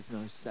There's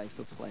no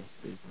safer place.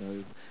 There's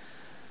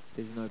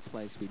no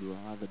place we'd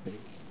rather be.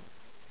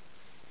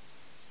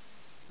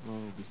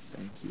 Lord, we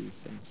thank you,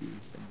 thank you,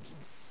 thank you.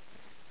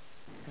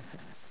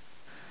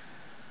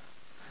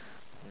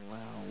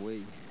 Wow,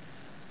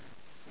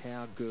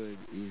 how good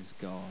is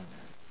God?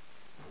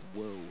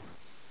 Whoa.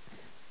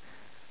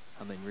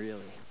 I mean, really.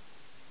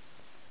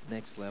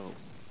 Next level.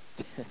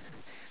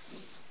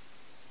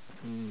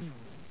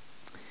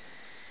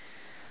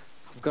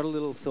 I've got a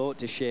little thought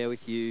to share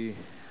with you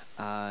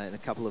in a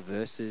couple of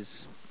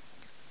verses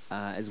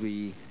as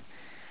we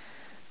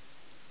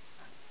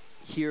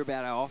hear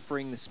about our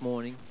offering this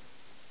morning.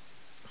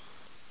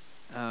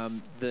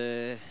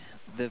 The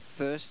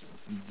first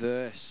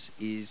verse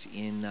is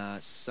in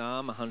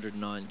Psalm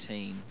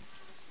 119.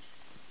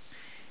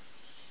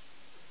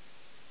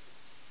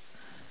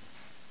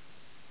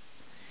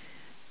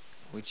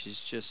 Which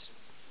is just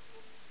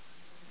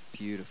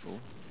beautiful.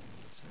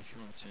 So if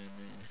you want to turn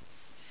there,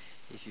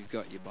 if you've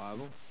got your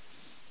Bible.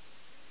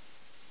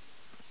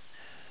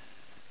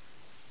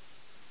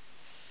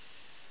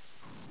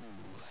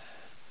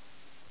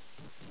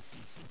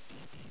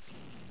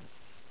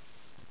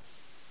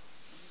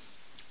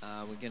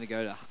 We're going to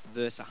go to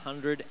verse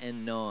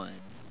 109.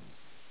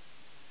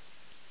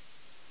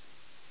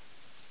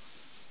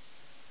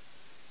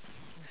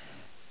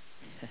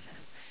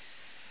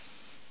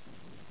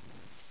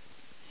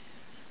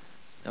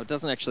 Now, it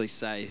doesn't actually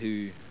say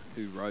who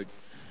wrote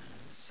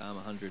Psalm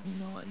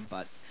 109,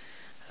 but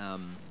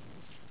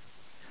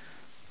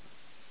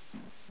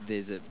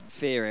there's a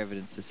fair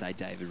evidence to say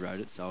David wrote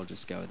it, so I'll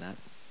just go with that.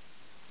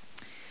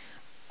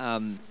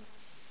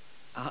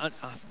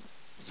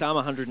 Psalm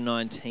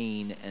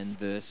 119 and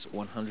verse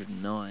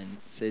 109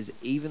 says,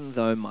 "Even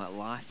though my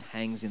life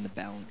hangs in the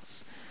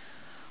balance,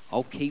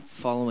 I'll keep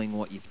following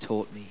what you've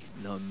taught me,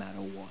 no matter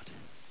what."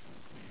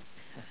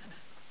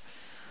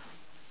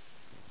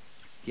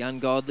 The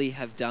ungodly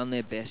have done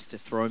their best to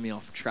throw me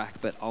off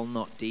track, but I'll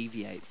not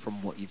deviate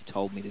from what you've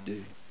told me to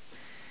do.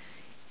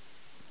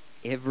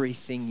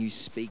 Everything you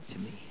speak to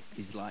me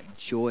is like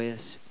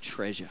joyous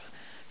treasure,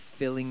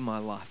 filling my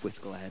life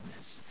with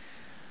gladness.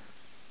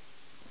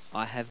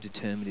 I have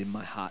determined in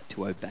my heart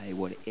to obey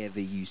whatever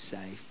you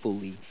say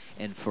fully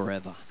and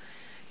forever.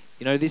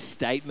 You know, this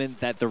statement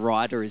that the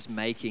writer is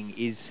making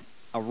is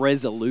a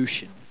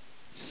resolution,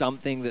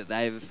 something that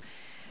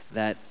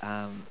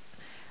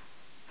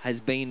has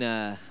been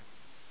a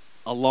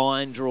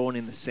line drawn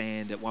in the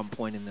sand at one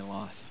point in their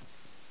life.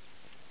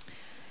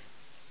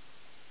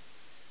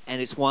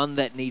 And it's one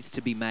that needs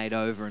to be made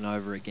over and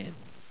over again.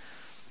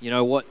 You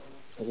know,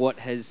 what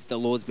has the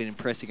Lord's been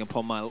impressing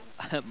upon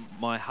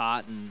my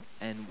heart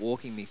and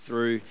walking me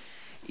through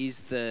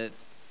is the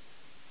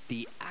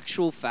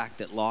actual fact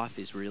that life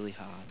is really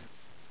hard.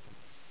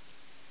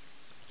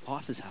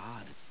 Life is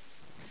hard.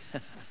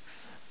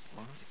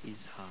 Life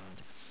is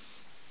hard.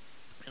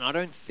 And I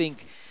don't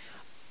think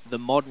the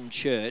modern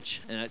church,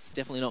 and it's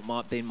definitely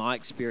not been my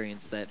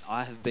experience, that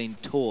I have been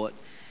taught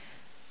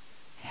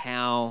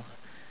how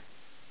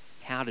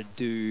to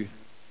do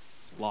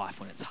life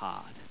when it's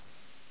hard,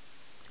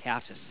 how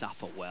to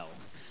suffer well.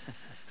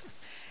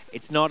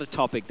 It's not a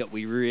topic that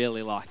we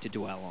really like to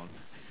dwell on.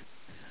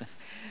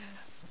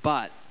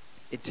 But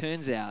it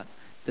turns out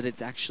that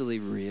it's actually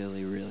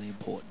really, really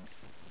important.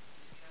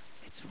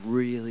 It's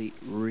really,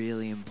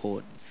 really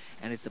important.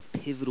 And it's a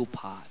pivotal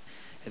part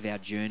of our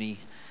journey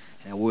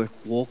and our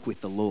walk with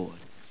the Lord.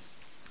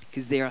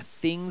 Because there are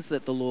things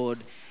that the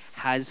Lord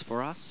has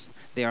for us.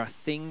 There are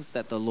things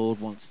that the Lord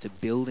wants to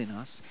build in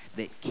us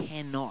that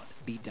cannot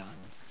be done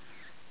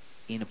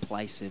in a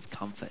place of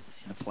comfort,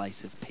 in a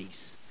place of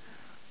peace.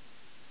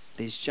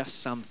 There's just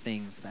some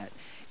things that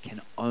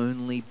can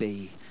only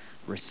be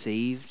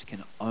received,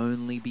 can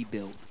only be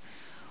built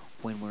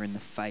when we're in the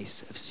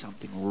face of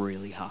something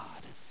really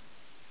hard.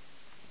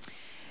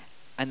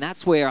 And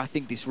that's where I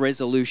think this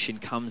resolution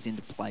comes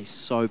into place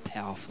so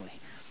powerfully.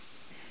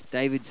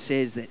 David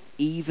says that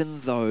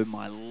even though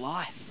my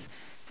life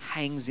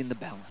hangs in the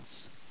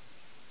balance,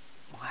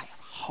 my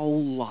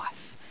whole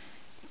life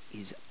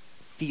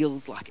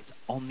feels like it's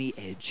on the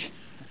edge,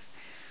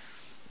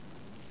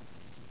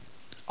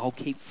 I'll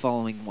keep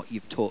following what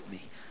you've taught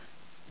me,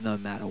 no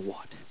matter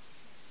what.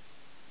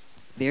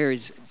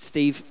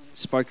 Steve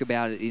spoke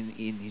about it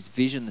in his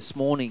vision this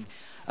morning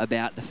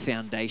about the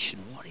foundation.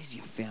 What is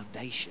your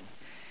foundation?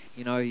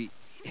 You know,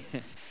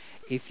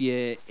 if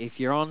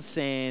you're on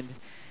sand,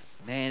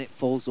 man, it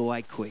falls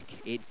away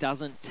quick. It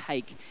doesn't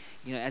take,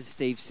 as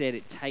Steve said,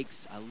 it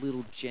takes a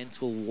little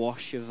gentle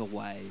wash of a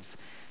wave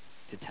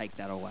to take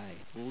that away,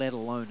 let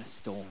alone a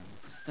storm.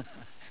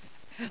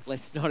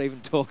 Let's not even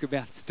talk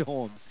about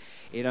storms.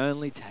 It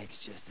only takes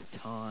just a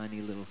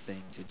tiny little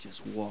thing to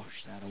just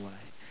wash that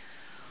away.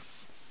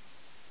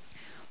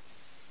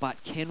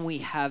 But can we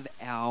have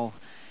our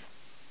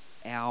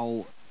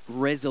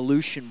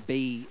resolution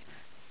be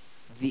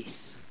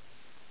this,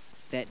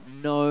 that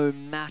no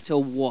matter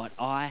what,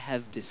 I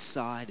have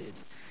decided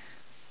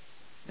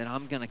that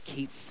I'm going to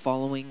keep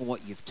following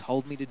what you've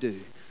told me to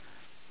do,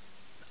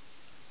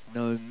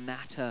 no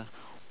matter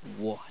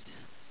what.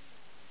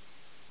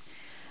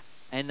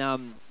 And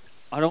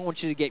I don't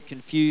want you to get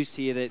confused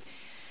here that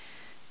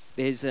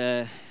there's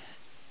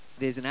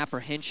an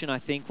apprehension, I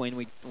think,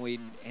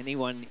 when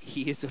anyone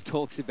hears or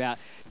talks about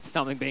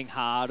something being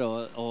hard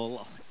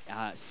or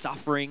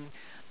suffering,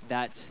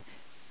 that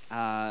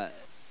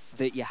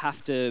you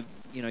have to,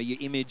 your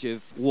image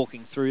of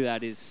walking through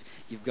that is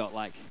you've got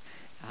like,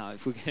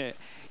 if we're going to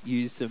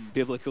use some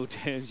biblical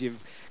terms,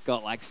 you've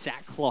got like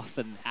sackcloth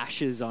and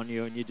ashes on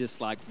you and you're just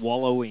like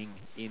wallowing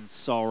in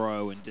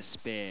sorrow and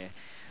despair.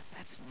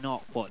 That's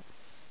not what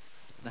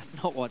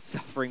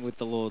suffering with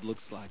the Lord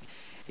looks like.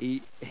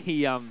 He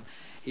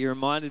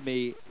reminded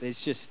me,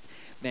 there's just,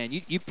 man,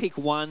 you pick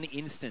one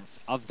instance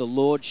of the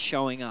Lord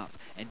showing up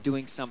and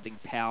doing something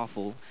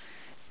powerful,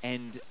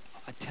 and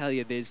I tell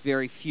you, there's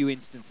very few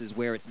instances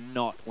where it's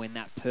not when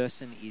that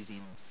person is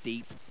in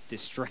deep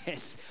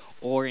distress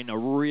or in a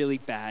really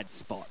bad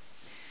spot.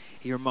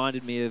 He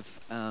reminded me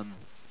of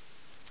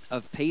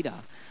Peter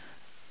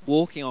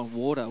walking on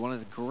water, one of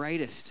the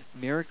greatest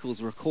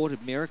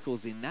recorded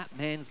miracles in that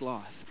man's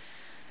life.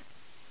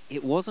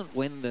 It wasn't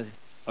when the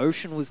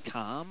ocean was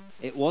calm.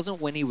 It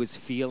wasn't when he was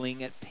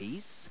feeling at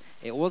peace.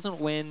 It wasn't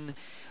when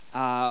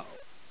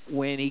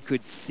he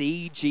could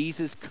see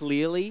Jesus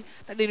clearly.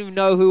 They didn't even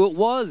know who it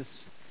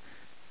was.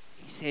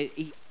 He said,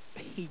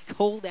 he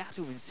called out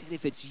to him and said,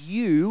 if it's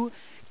you,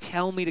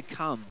 tell me to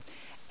come.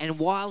 And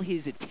while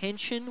his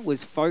attention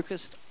was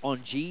focused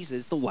on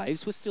Jesus, the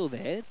waves were still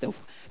there.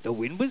 The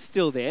wind was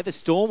still there. The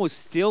storm was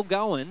still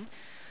going.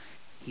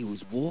 He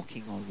was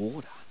walking on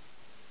water.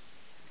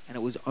 And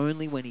it was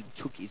only when he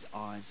took his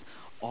eyes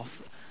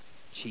off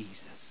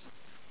Jesus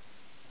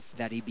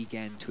that he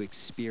began to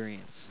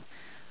experience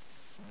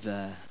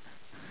the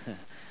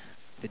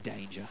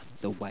danger,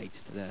 the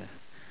weight,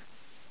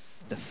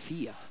 the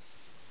fear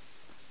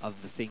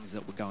of the things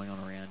that were going on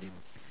around him.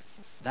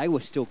 They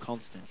were still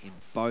constant in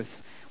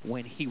both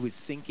when he was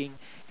sinking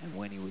and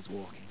when he was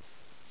walking.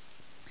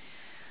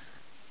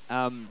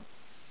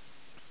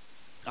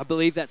 I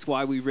believe that's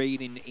why we read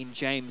in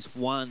James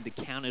 1 to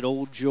count it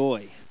all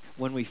joy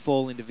when we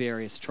fall into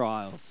various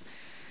trials.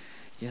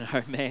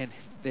 Man,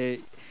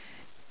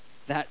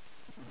 that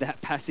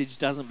passage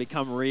doesn't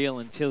become real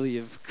until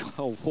you've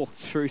walked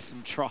through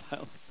some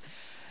trials.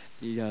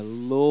 You go,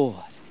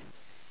 Lord,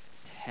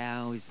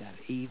 how is that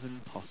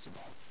even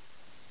possible?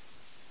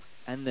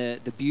 And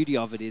the beauty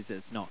of it is that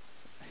it's not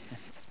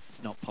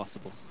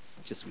possible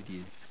just with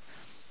you.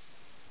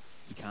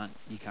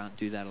 You can't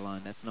do that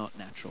alone. That's not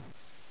natural.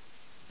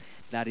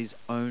 That is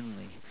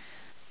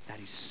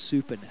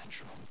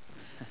supernatural.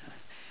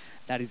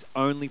 That is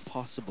only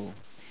possible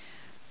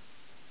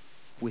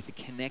with a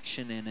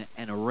connection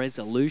and a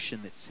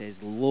resolution that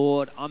says,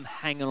 Lord, I'm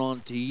hanging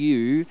on to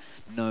you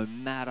no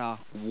matter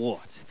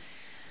what.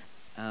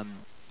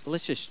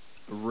 Let's just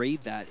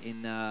read that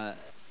in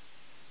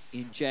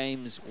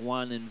James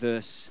 1 and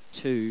verse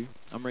 2.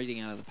 I'm reading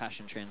out of the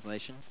Passion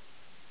Translation.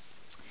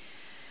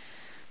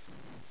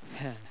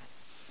 He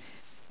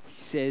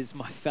says,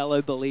 my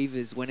fellow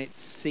believers, when it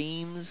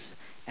seems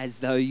as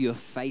though you're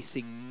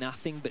facing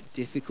nothing but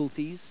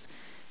difficulties,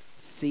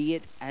 see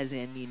it as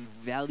an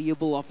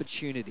invaluable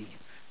opportunity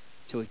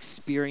to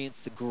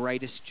experience the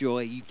greatest joy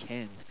you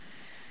can.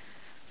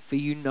 For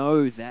you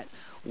know that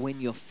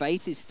when your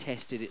faith is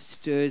tested, it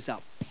stirs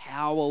up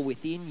power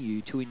within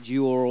you to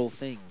endure all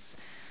things.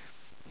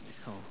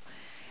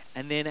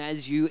 And then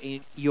as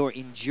your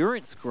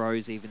endurance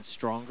grows even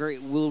stronger,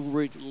 it will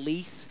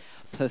release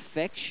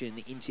perfection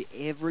into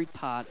every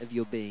part of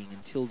your being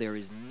until there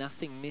is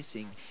nothing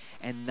missing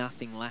and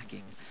nothing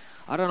lacking.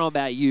 I don't know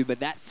about you, but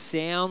that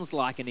sounds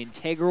like an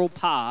integral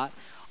part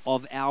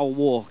of our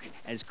walk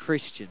as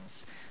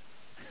Christians.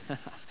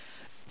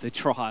 The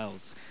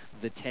trials,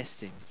 the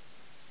testing.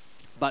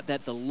 But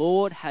that the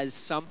Lord has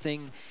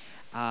something,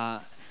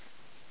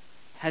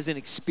 has an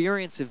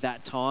experience of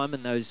that time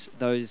and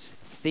those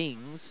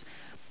things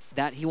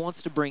that he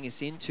wants to bring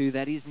us into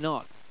that is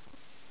not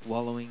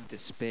wallowing,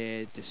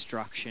 despair,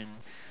 destruction,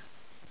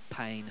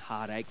 pain,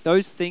 heartache.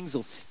 Those things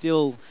will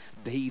still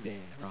be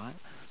there, right?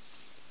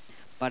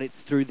 But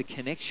it's through the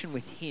connection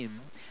with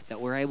him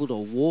that we're able to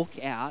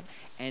walk out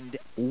and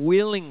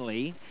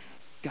willingly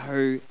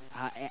go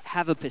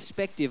have a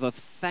perspective of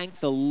thank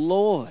the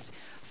Lord.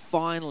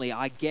 Finally,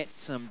 I get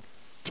some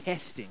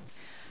testing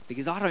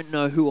because I don't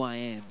know who I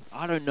am.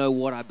 I don't know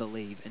what I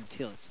believe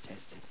until it's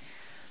tested.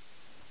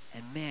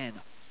 And man,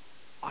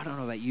 I don't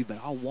know about you, but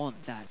I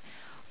want that.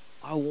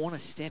 I want to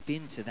step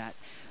into that,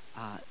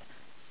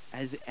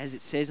 as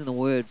it says in the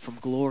word, from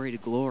glory to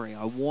glory.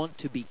 I want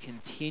to be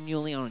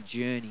continually on a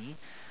journey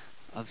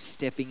of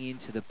stepping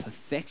into the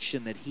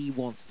perfection that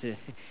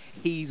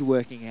he's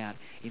working out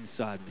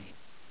inside me.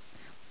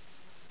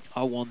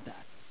 I want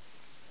that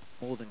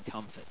more than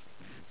comfort,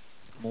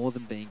 more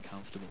than being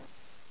comfortable.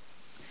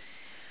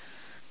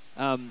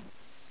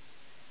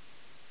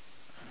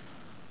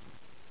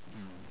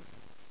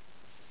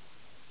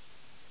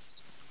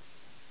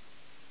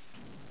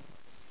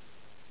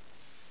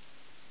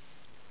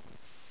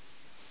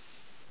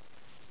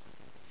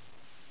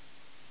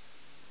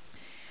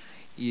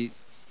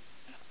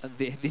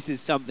 this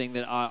is something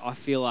that I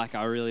feel like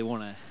I really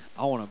want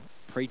to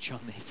preach on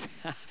this.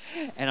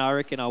 And I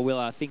reckon I will.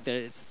 I think that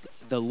it's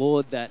the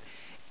Lord that,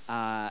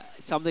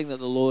 something that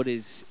the Lord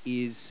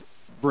is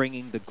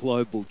bringing the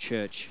global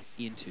church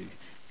into,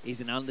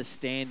 is an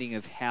understanding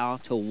of how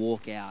to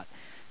walk out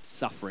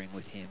suffering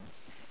with Him,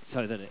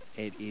 so that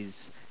it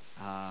is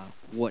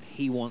what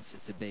He wants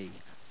it to be,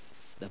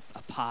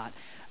 a part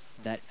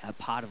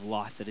of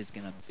life that is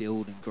going to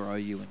build and grow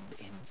you and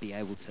be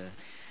able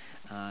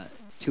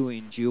to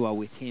endure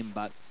with Him.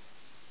 But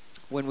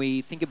when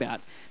we think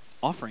about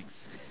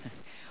offerings,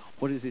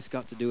 what has this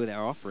got to do with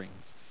our offering?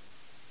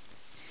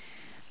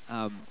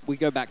 We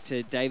go back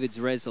to David's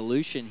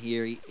resolution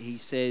here. He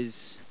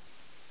says,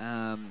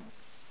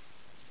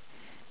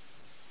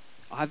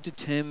 I've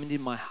determined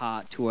in my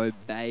heart to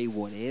obey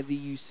whatever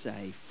you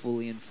say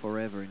fully and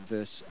forever, in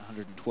verse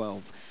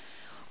 112.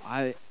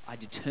 I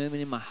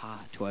determine in my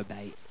heart to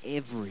obey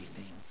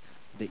everything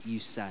that you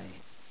say.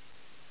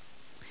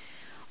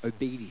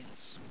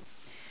 Obedience.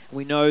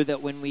 We know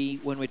that when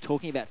we're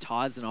talking about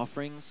tithes and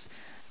offerings,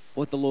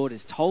 what the Lord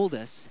has told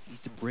us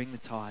is to bring the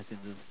tithes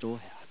into the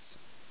storehouse.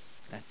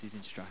 That's His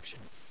instruction.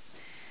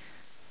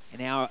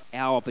 And our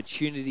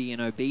opportunity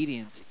in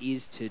obedience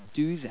is to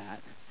do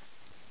that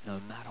no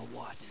matter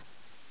what.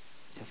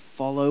 To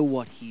follow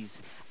what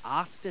He's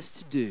asked us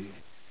to do,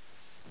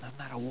 no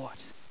matter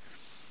what.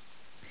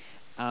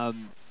 I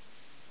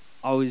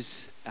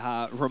was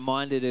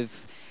reminded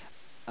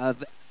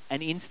of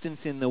an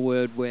instance in the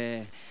Word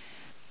where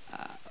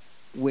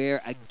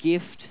a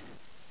gift,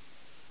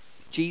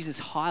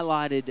 Jesus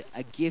highlighted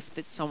a gift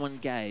that someone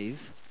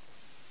gave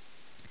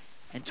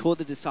and taught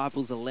the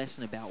disciples a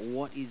lesson about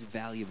what is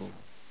valuable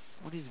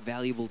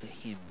to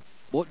Him,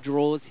 what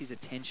draws His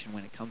attention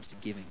when it comes to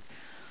giving.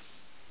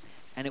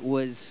 And it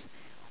was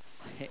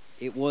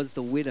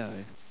the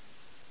widow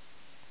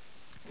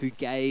who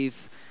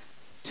gave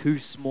 2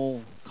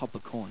 small copper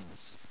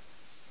coins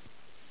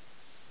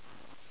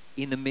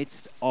in the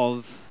midst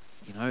of,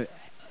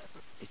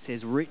 it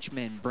says rich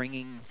men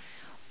bringing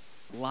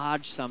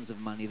large sums of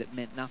money that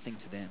meant nothing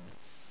to them.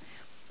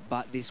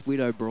 But this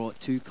widow brought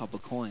 2 copper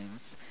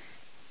coins,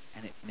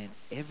 and it meant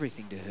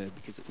everything to her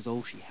because it was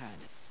all she had.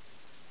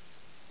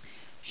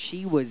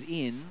 She was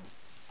in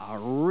a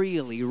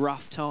really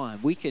rough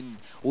time. We can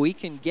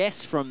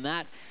guess from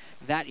that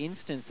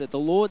instance that the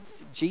Lord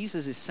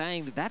Jesus is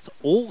saying that that's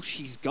all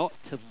she's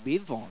got to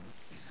live on.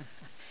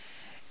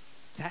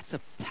 That's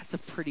a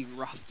pretty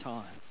rough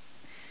time.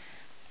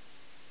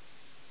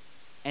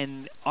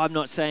 And I'm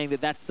not saying that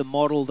that's the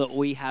model that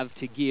we have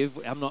to give.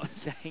 I'm not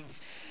saying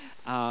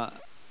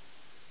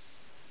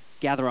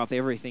gather up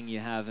everything you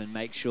have and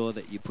make sure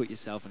that you put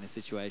yourself in a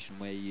situation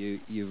where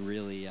you're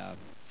really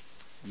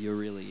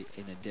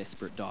in a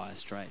desperate, dire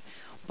strait.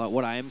 But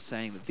what I am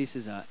saying that this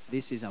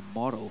is a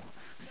model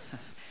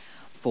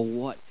for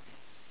what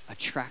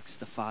attracts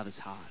the Father's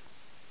heart.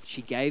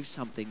 She gave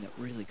something that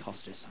really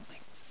cost her something.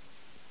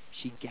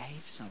 She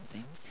gave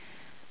something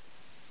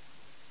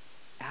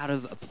out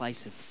of a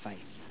place of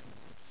faith.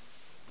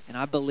 And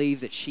I believe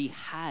that she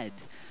had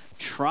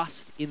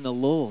trust in the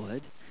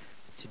Lord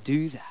to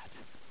do that.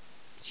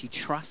 She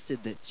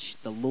trusted that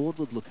the Lord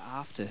would look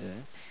after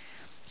her.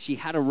 She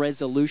had a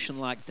resolution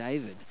like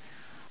David.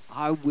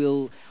 I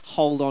will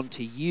hold on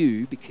to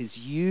you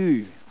because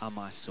you are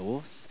my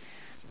source,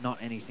 not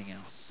anything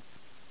else.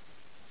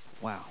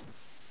 Wow.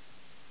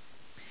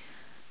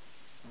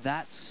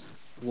 That's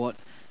what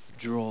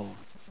draw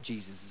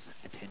Jesus'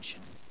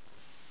 attention.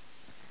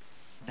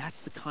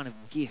 That's the kind of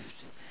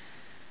gift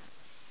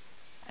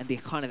and the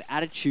kind of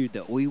attitude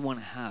that we want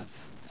to have,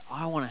 that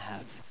I want to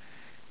have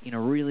in a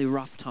really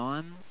rough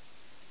time.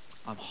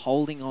 I'm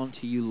holding on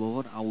to you,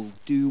 Lord. I will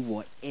do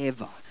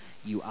whatever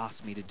you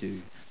ask me to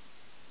do.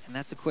 And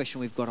that's a question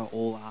we've got to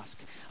all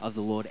ask of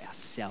the Lord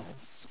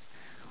ourselves.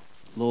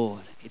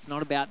 Lord, it's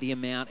not about the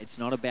amount. It's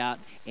not about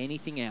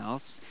anything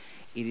else.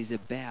 It is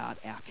about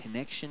our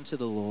connection to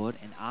the Lord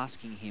and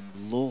asking Him,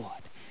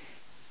 Lord,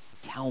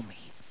 tell me.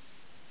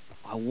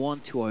 I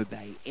want to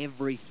obey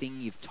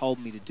everything you've told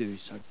me to do,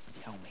 so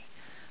tell me.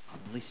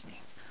 I'm listening.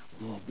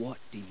 Lord, what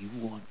do you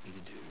want me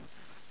to do?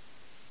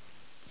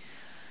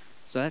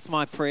 So that's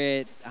my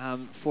prayer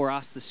for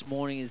us this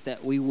morning, is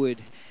that we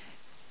would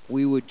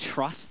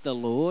trust the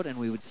Lord and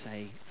we would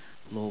say,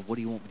 Lord, what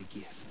do you want me to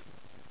give?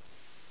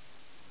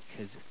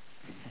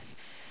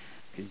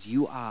 Because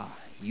you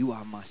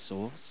are my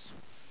source.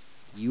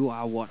 You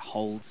are what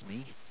holds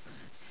me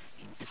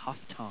in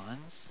tough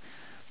times.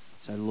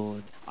 So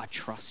Lord, I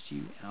trust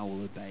you and I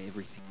will obey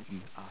everything that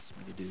you ask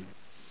me to do.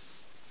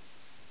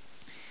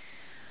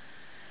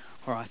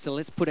 All right, so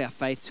let's put our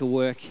faith to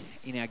work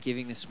in our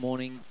giving this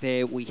morning.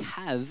 There we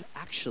have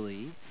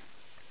actually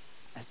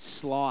a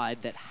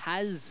slide that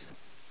has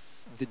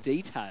the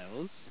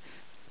details.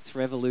 It's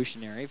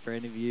revolutionary for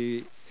any of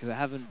you who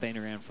haven't been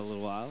around for a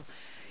little while.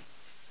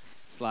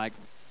 It's like,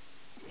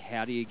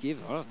 how do you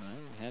give? I don't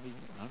know.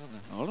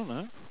 I don't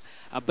know.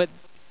 But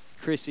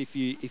Chris, if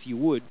you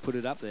would put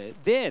it up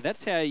there.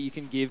 That's how you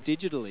can give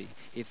digitally.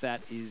 If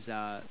that is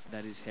how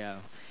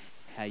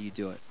how you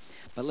do it.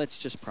 But let's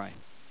just pray.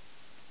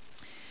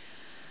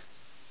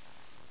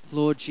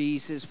 Lord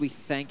Jesus, we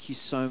thank you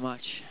so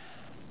much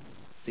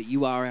that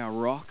you are our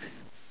rock,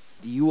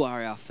 that you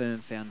are our firm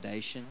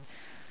foundation,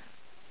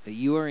 that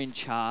you are in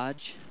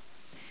charge,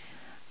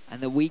 and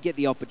that we get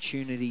the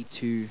opportunity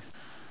to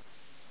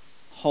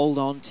hold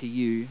on to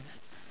you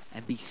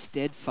and be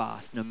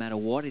steadfast no matter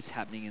what is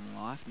happening in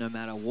life, no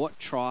matter what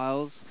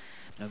trials,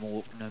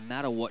 no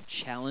matter what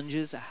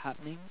challenges are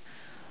happening.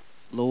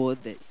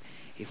 Lord, that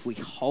if we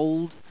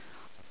hold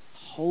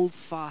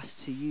fast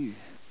to you,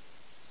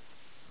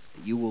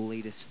 that you will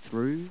lead us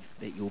through,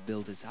 that you'll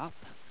build us up,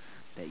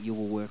 that you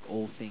will work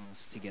all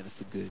things together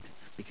for good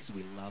because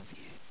we love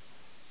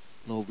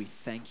you. Lord, we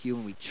thank you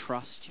and we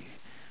trust you.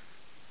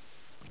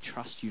 We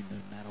trust you no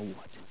matter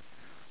what.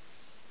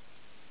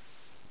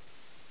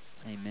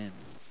 Amen.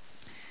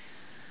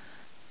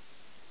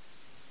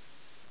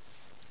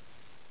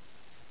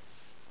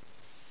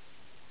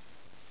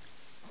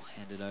 I'll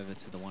hand it over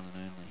to the one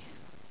and only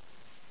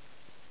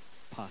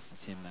Pastor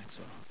Tim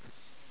Maxwell.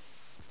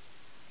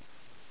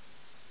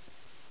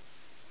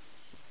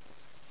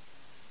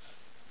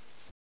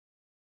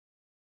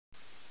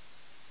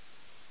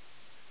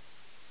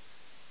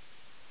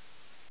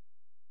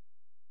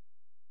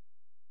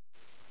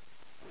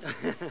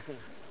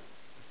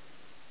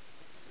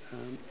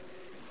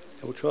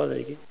 We'll try that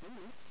again.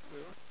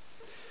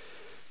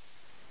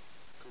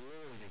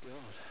 Glory to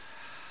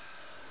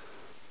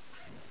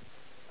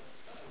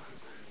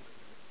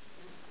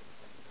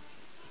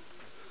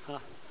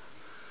God.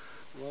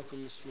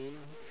 Welcome this morning.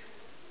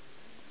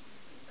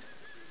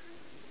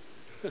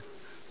 Glory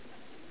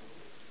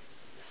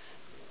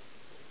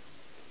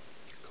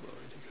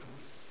to God.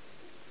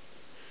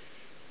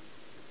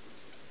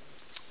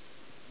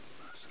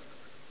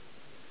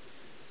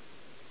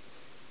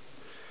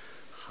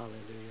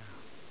 Hallelujah.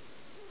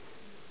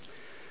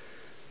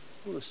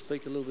 I want to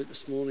speak a little bit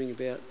this morning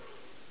about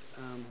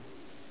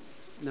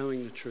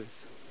knowing the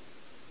truth.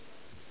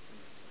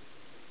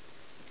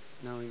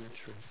 Knowing the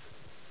truth.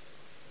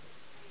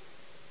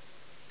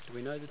 Do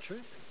we know the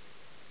truth?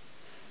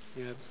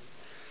 You know,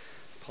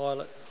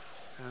 Pilate,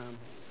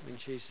 when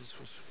Jesus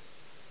was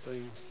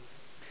being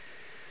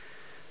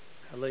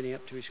leading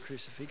up to his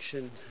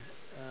crucifixion,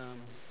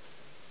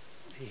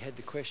 he had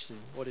the question,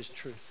 what is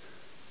truth?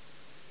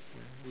 You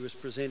know, he was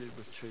presented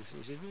with truth,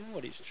 and he said, well,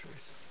 what is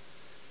truth?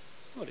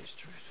 What is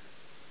truth?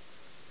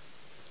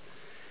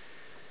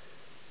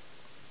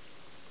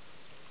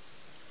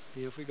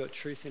 You know, if we've got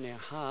truth in our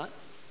heart,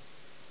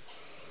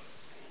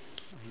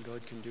 then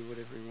God can do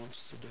whatever he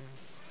wants to do.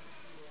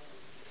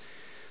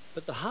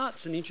 But the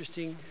heart's an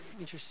interesting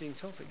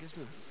topic,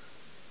 isn't it?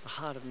 The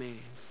heart of man.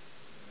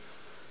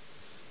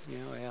 You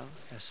know,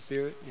 our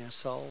spirit and our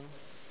soul,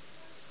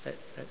 that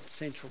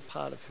central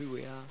part of who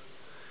we are.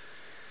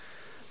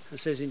 It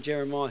says in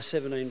Jeremiah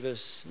 17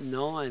 verse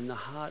 9, the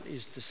heart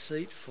is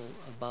deceitful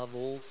above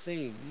all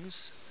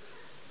things.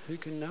 Who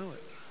can know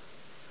it?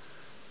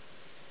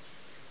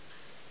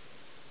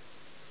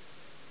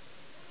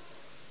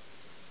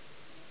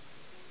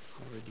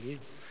 I'll read it again.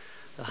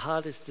 The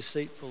heart is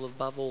deceitful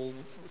above all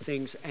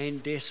things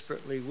and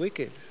desperately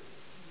wicked.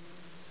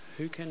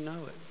 Who can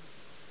know it?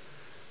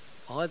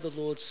 I, the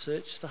Lord,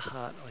 search the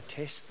heart. I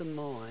test the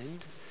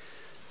mind,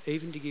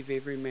 even to give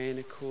every man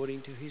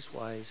according to his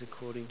ways,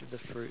 according to the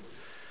fruit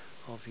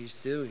of his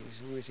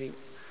doings. And we think,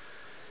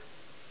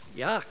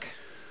 yuck,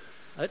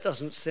 that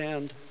doesn't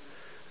sound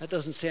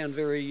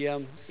very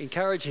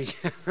encouraging.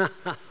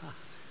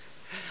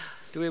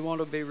 Do we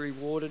want to be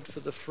rewarded for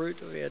the fruit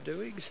of our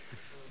doings?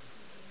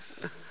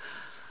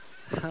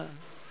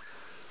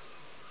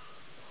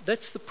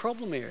 That's the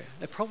problem area.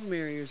 The problem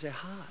area is our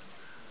heart.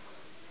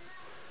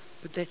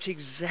 But that's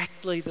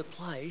exactly the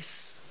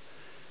place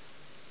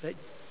that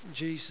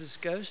Jesus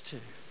goes to.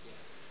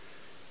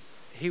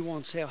 He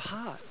wants our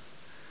heart.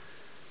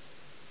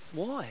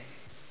 Why?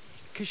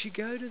 Because you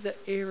go to the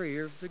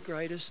area of the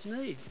greatest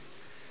need.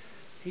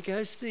 He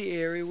goes to the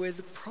area where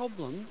the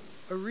problem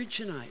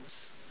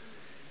originates,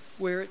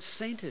 where it's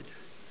centred,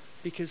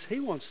 because he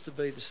wants to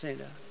be the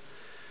centre.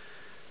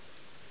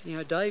 You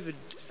know, David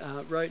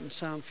wrote in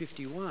Psalm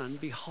 51,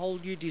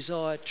 behold, you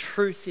desire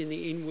truth in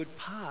the inward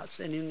parts,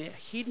 and in the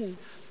hidden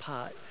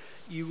part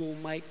you will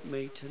make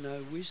me to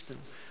know wisdom.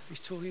 He's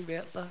talking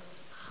about the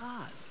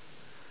heart,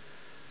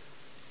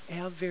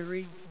 our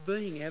very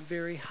being, our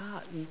very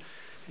heart. And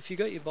if you've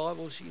got your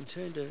Bibles, you can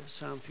turn to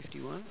Psalm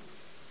 51.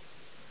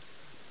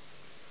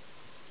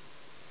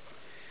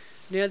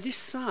 Now this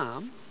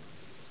psalm,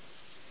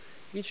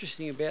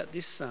 interesting about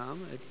this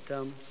psalm,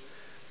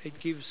 it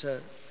gives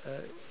a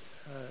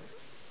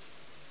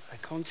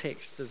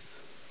context of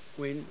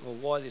when or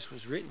why this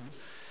was written.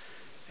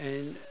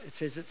 And it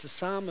says it's a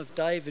psalm of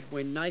David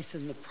when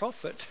Nathan the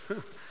prophet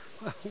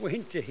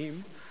went to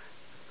him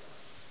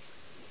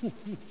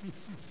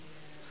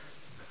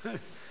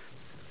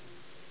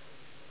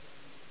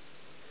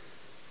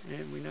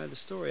and we know the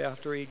story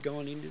after he had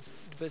gone into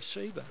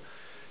Bathsheba,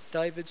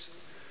 David's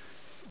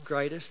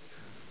greatest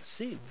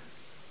sin.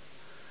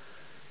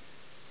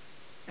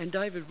 And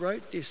David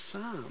wrote this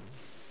psalm.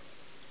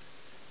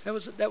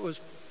 That was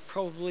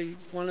probably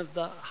one of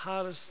the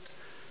hardest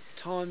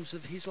times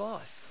of his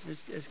life,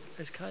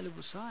 as Caleb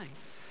was saying.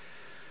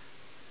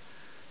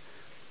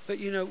 But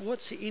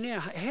what's in our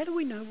heart? How do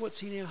we know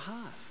what's in our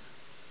heart?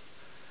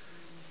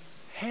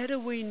 How do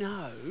we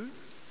know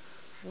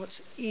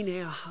what's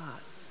in our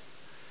heart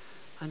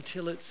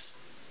until it's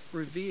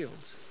revealed?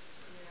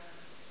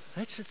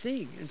 That's the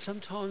thing. And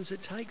sometimes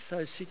it takes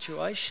those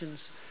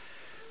situations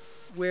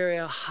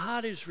where our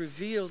heart is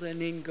revealed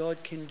and then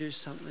God can do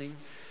something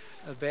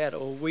about it,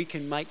 or we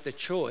can make the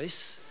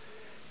choice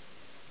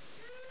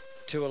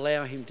to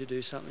allow him to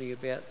do something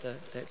about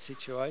that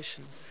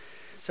situation.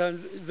 So in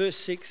verse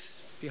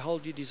 6,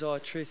 behold, you desire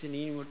truth in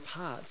the inward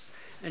parts,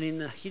 and in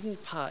the hidden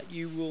part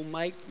you will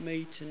make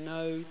me to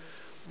know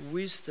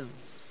wisdom.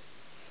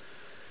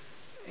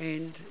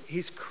 And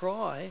his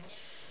cry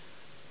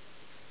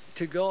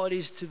to God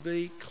is to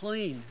be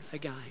clean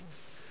again.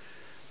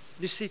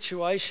 This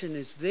situation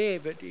is there,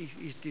 but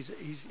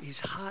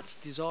his heart's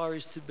desire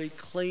is to be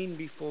clean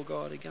before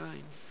God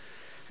again.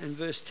 And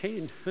verse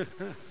 10,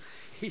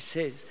 he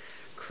says,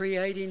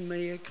 create in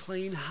me a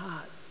clean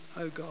heart,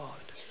 O God,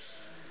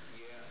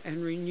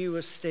 and renew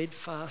a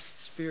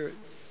steadfast spirit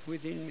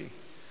within me.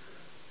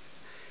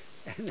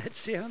 And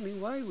that's the only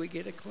way we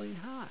get a clean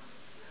heart.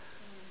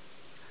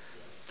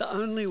 The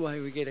only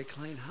way we get a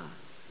clean heart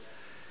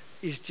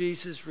is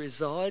Jesus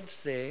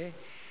resides there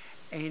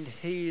and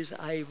he is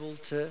able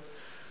to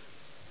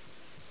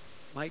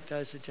make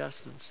those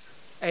adjustments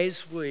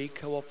as we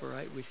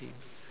cooperate with him.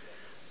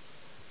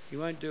 He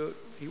won't do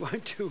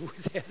it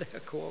without our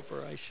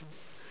cooperation.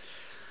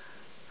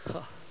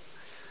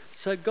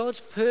 So God's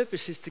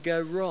purpose is to go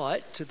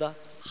right to the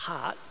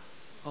heart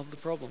of the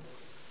problem.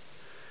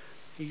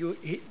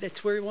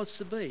 That's where he wants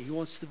to be. He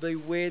wants to be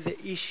where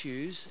the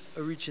issues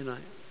originate.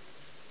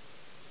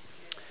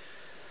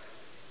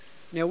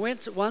 Now,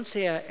 once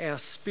our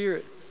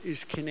spirit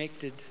is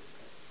connected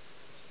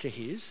to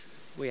his,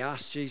 we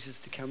ask Jesus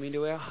to come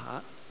into our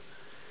heart.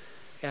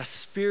 Our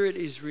spirit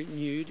is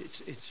renewed,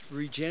 it's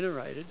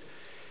regenerated.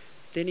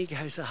 Then he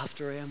goes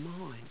after our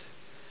mind.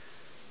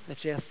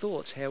 That's our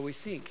thoughts, how we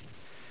think.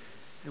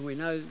 And we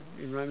know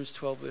in Romans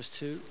 12 verse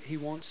 2, he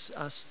wants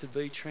us to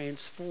be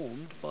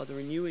transformed by the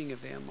renewing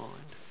of our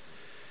mind.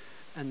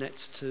 And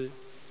that's to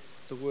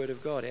the word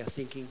of God, our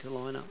thinking to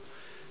line up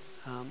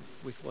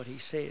with what he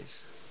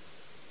says.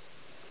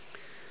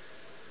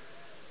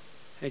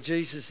 And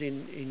Jesus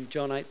in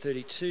John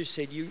 8:32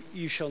 said,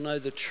 you shall know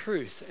the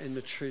truth, and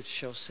the truth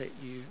shall set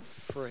you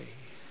free.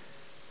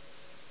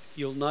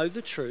 You'll know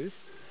the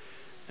truth,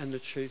 and the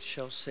truth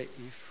shall set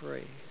you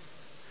free.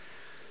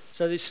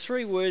 So there's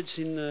three words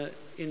in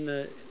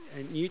the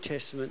New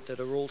Testament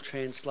that are all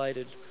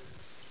translated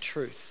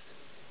truth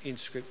in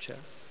Scripture.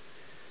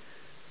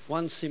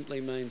 One simply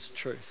means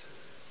truth.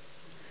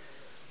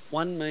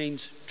 One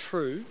means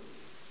true,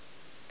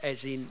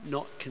 as in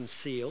not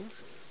concealed.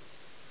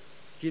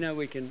 Do you know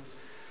we can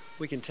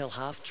tell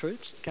half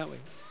truths, can't we?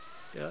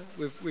 Yeah,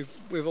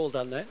 we've all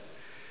done that.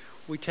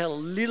 We tell a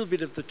little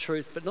bit of the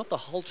truth, but not the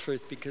whole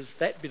truth, because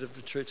that bit of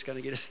the truth's going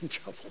to get us in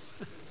trouble.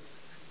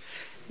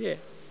 Yeah.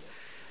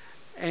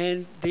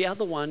 And the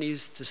other one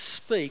is to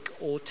speak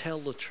or tell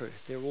the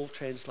truth. They're all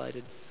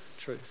translated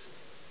truth.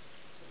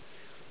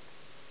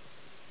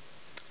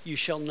 You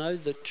shall know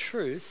the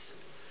truth,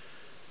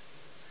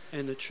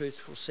 and the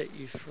truth will set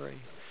you free.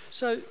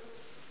 So,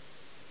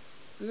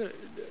 we've got a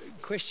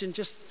question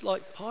just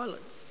like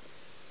Pilate.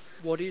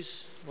 What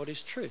is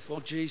truth?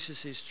 Well,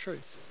 Jesus is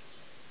truth.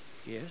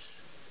 Yes,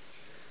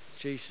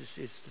 Jesus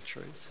is the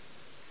truth.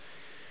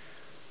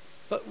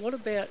 But what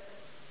about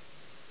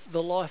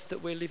the life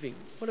that we're living?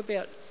 What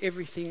about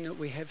everything that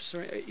we have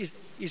surrounded?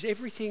 Is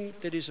everything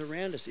that is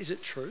around us, is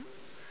it true?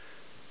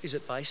 Is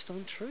it based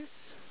on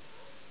truth?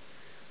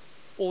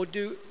 Or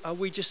are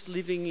we just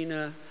living in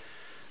an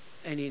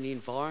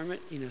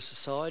environment, in a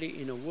society,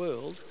 in a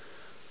world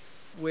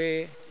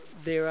where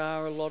there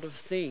are a lot of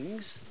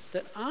things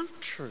that aren't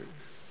true?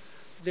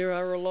 There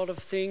are a lot of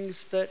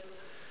things that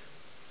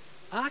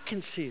are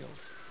concealed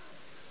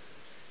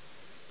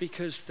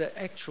because the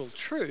actual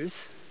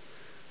truth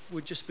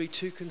would just be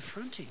too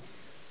confronting.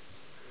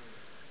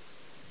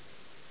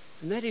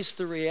 And that is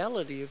the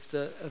reality of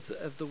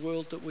the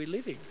world that we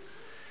live in.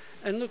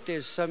 And look,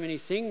 there's so many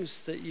things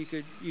that you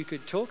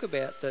could talk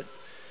about that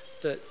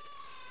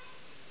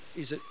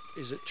is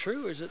it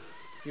true? Is it,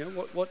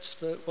 what's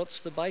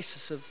the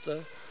basis of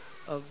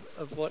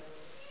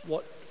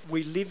what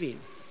we live in?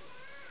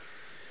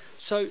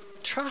 So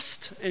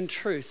trust and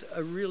truth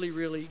are really,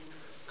 really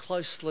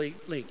closely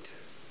linked.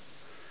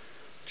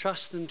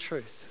 Trust and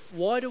truth.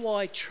 Why do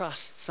I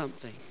trust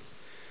something?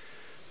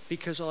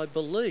 Because I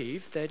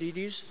believe that it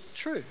is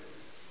true.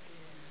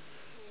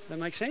 That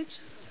make sense?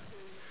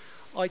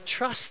 I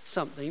trust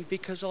something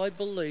because I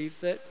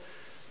believe that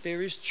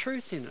there is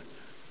truth in it.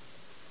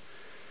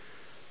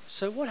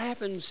 So what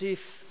happens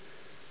if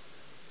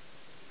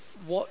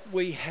what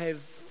we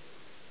have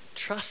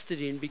trusted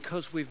in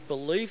because we've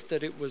believed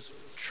that it was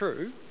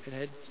true, it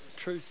had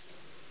truth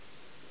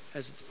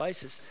as its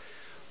basis.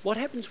 What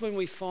happens when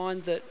we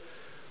find that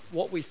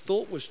what we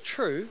thought was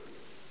true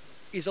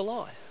is a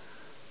lie,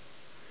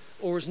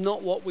 or is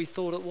not what we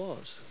thought it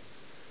was?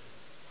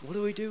 What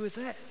do we do with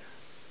that?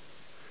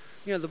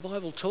 You know, the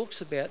Bible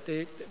talks about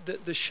the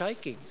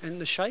shaking, and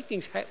the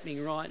shaking's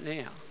happening right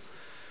now.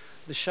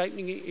 The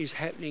shaking is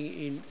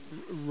happening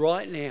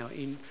right now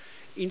in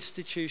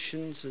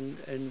institutions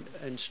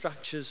and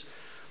structures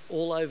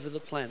all over the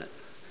planet,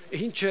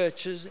 in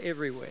churches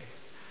everywhere.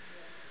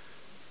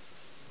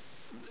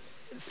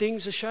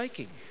 Things are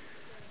shaking,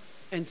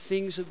 and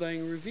things are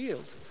being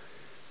revealed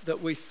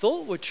that we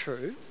thought were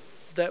true,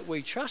 that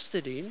we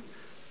trusted in,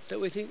 that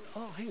we think,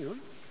 oh, hang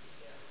on,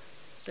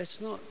 that's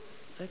not.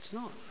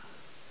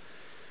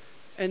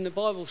 And the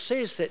Bible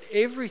says that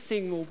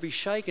everything will be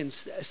shaken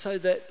so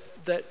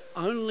that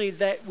only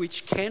that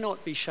which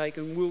cannot be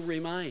shaken will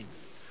remain.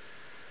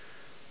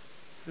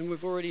 And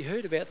we've already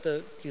heard about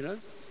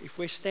if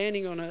we're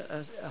standing on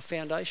a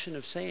foundation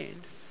of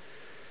sand,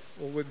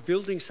 or we're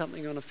building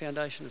something on a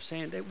foundation of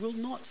sand, it will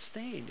not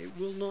stand. It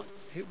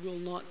will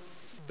not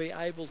be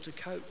able to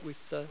cope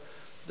with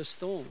the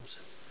storms.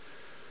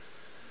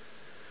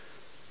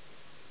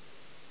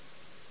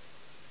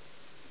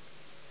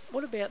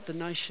 What about the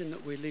nation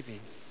that we live in?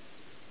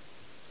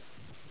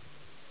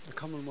 The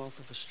Commonwealth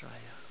of Australia.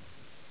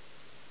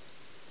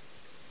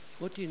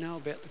 What do you know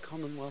about the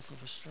Commonwealth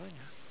of Australia?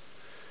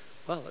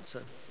 Well, it's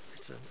a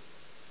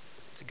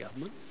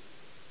government.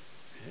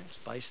 Yeah, it's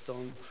based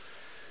on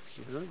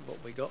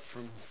what we got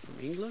from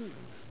England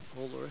and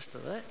all the rest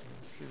of that.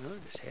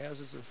 And, there's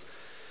houses of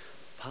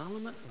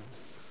Parliament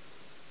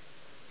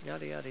and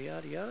yada yada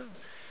yada yada,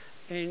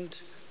 and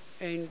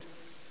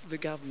the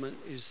government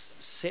is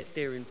set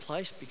there in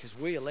place because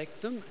we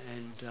elect them,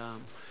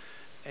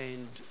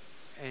 and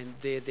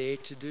they're there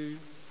to do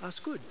us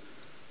good.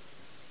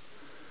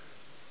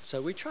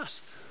 So we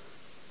trust.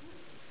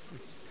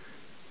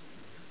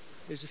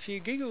 There's a few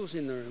giggles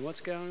in the room.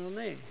 What's going on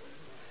there?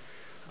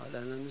 I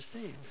don't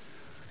understand.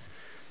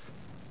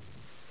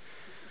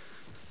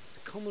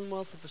 The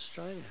Commonwealth of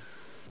Australia.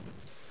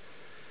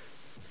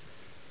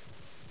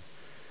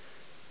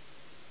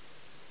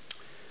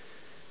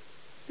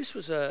 This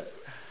was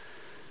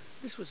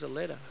a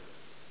letter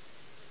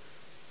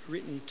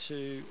written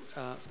to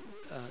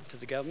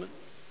the government,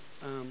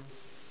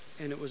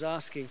 and it was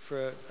asking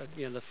for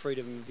the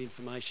freedom of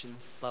information,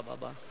 blah blah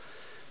blah,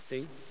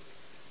 thing.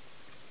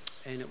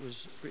 And it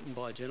was written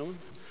by a gentleman,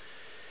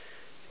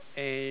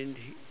 and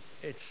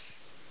it's,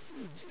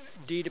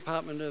 Dear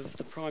Department of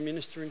the Prime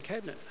Minister and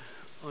Cabinet,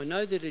 I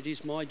know that it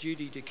is my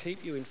duty to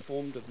keep you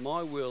informed of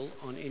my will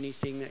on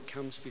anything that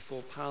comes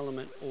before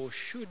Parliament or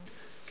should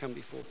come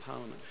before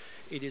Parliament.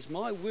 It is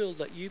my will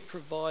that you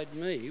provide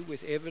me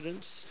with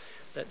evidence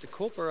that the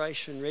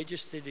corporation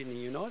registered in the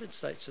United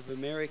States of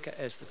America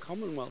as the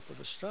Commonwealth of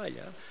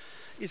Australia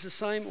is the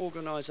same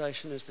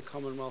organisation as the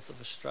Commonwealth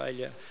of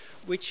Australia,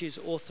 which is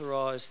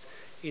authorised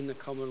in the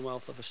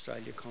Commonwealth of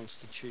Australia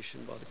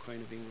Constitution by the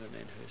Queen of England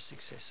and her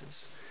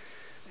successors.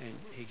 And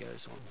he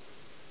goes on.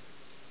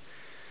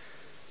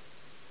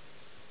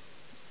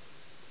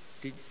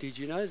 Did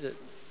you know that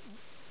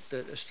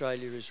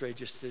Australia is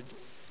registered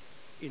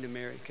in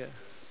America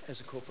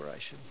as a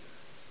corporation?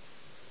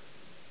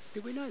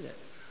 Did we know that?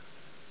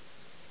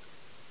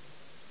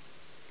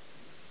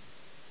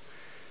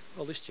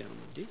 Well, this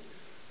gentleman did,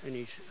 and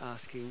he's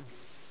asking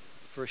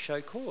for a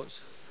show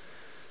cause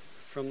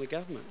from the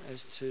government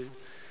as to,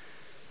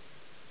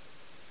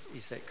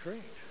 is that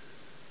correct?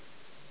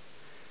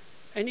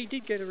 And he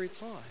did get a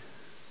reply,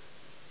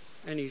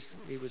 and he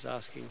was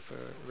asking for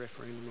a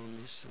referendum on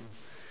this, and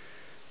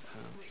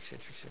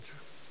etc., etc.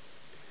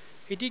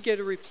 He did get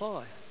a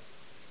reply.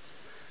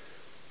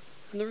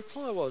 And the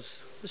reply was,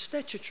 the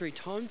statutory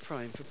time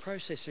frame for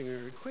processing a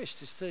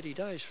request is 30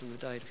 days from the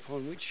date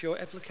upon which your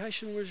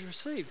application was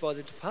received by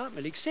the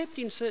department, except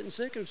in certain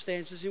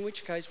circumstances, in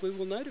which case we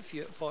will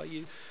notify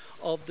you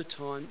of the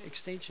time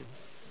extension.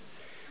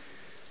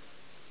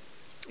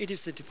 It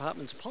is the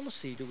department's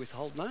policy to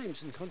withhold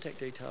names and contact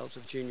details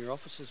of junior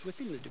officers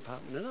within the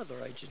department and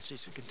other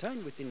agencies who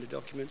contained within the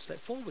documents that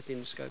fall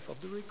within the scope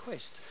of the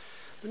request.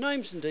 The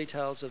names and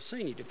details of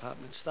senior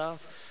department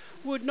staff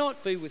would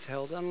not be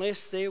withheld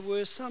unless there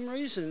were some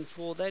reason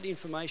for that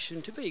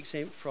information to be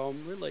exempt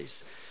from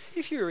release.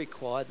 If you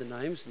require the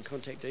names and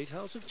contact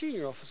details of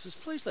junior officers,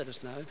 please let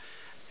us know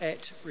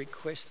at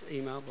request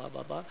email blah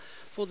blah blah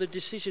for the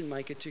decision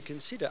maker to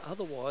consider.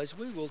 Otherwise,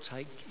 we will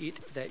take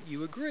it that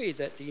you agree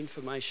that the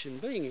information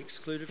being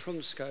excluded from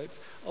the scope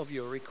of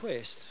your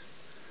request.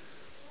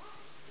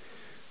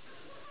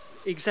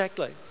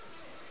 Exactly.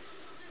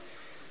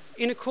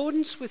 In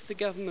accordance with the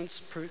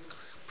government's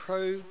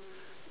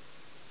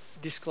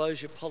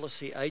pro-disclosure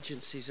policy,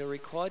 agencies are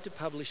required to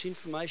publish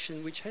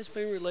information which has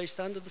been released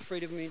under the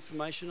Freedom of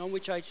Information on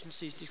which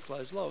agencies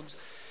disclose logs.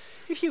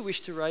 If you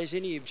wish to raise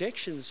any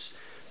objections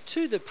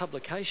to the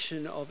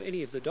publication of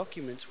any of the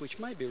documents which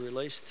may be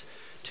released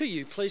to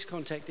you, please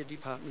contact the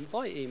department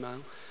by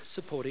email.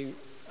 Supporting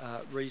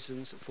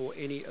reasons for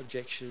any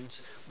objections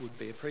would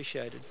be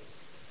appreciated.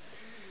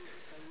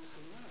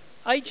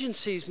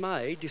 Agencies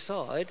may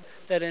decide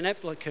that an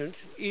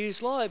applicant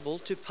is liable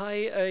to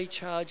pay a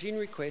charge in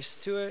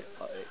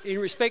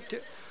respect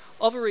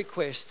of a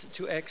request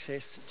to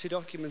access to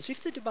documents. If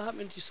the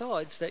department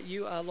decides that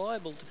you are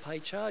liable to pay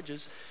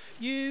charges,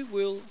 you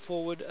will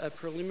forward a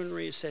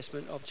preliminary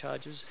assessment of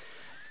charges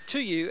to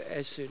you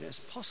as soon as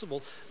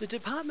possible. The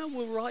department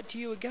will write to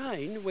you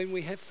again when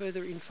we have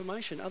further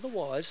information.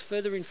 Otherwise,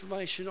 further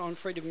information on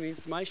freedom of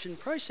information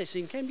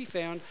processing can be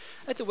found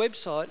at the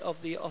website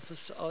of the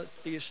Office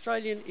of the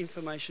Australian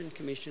Information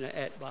Commissioner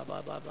at blah,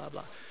 blah, blah, blah,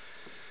 blah.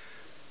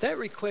 That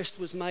request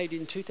was made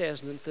in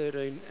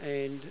 2013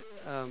 and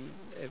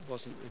it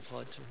wasn't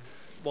replied to.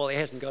 Well, he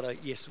hasn't got a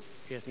yes or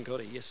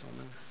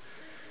no.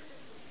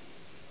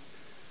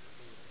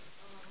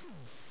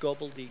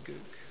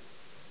 Gobbledygook.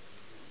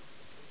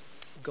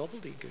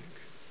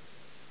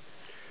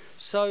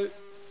 So,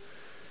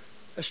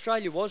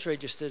 Australia was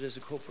registered as a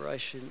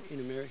corporation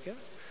in America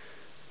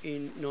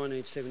in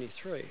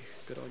 1973.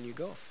 Good on you,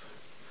 Goff.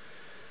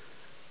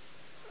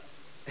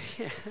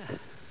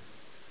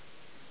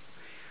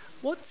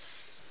 What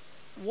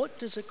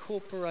is a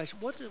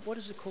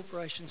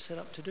corporation set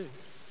up to do?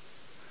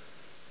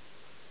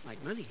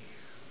 Make money.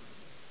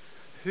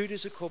 Who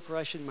does a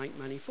corporation make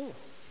money for?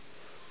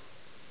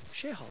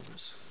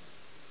 Shareholders.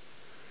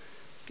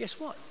 Guess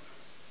what?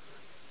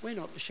 We're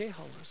not the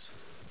shareholders.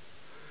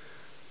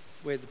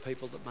 We're the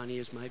people that money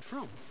is made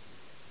from.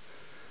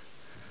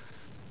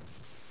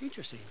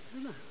 Interesting,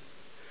 isn't it?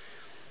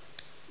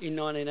 In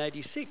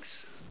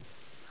 1986,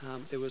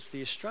 there was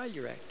the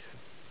Australia Act.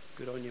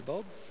 Good on you,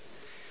 Bob.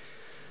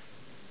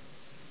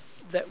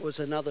 That was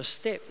another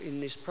step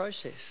in this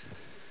process.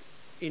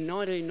 In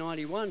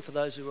 1991, for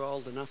those who are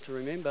old enough to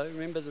remember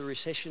the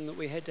recession that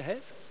we had to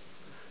have?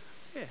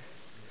 Yeah.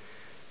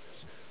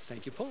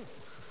 Thank you, Paul.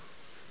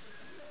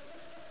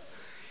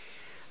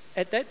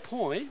 At that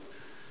point,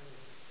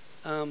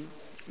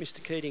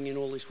 Mr. Keating, in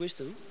all his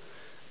wisdom,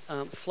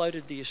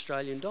 floated the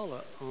Australian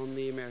dollar on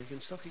the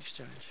American Stock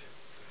Exchange.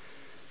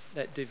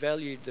 That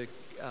devalued the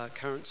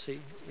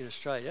currency in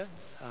Australia.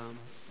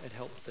 It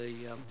helped the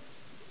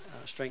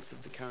strength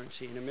of the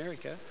currency in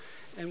America,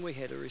 and we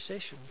had a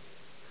recession.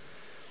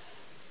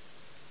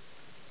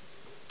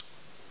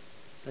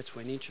 That's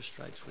when interest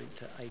rates went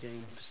to 18%.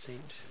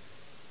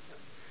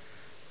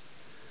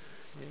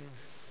 Yeah.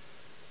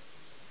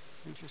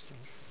 Interesting.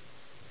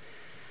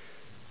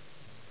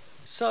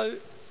 So,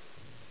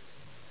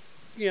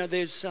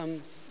 there's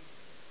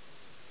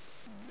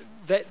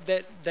that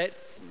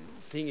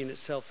thing in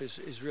itself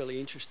is really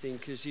interesting,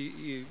 because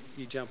you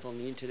jump on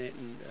the internet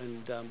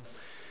and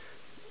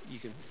you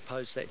can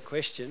pose that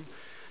question,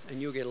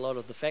 and you'll get a lot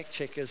of the fact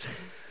checkers.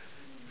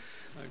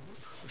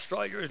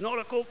 Australia is not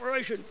a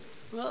corporation.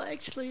 Well,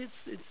 actually,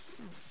 it's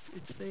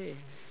there.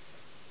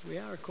 We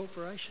are a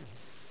corporation.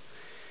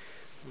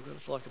 We've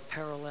got like a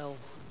parallel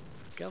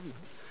government.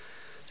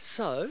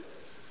 So,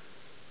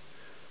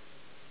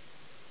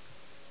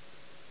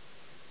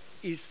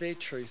 is there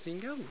truth in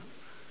government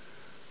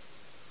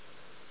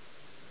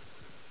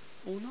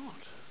or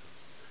not?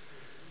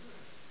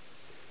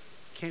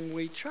 Can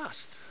we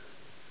trust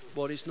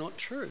what is not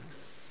true?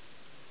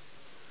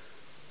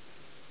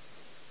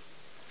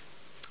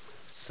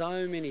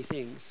 So many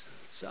things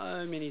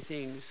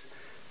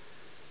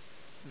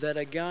that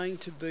are going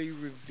to be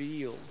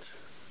revealed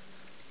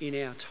in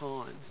our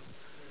time.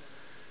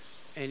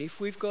 And if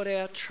we've got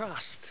our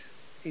trust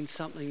in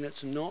something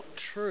that's not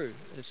true,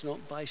 that's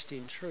not based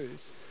in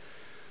truth,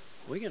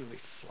 we're going to be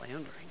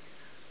floundering.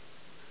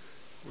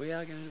 We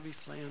are going to be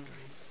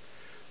floundering,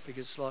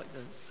 because it's like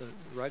the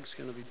rug's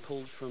going to be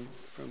pulled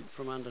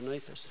from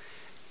underneath us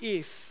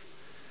if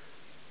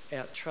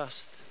our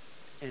trust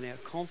and our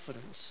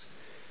confidence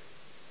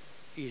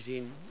is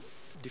in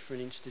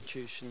different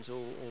institutions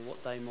or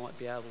what they might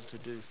be able to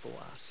do for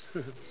us.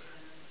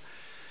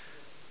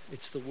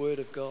 It's the Word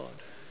of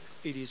God.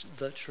 It is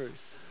the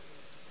truth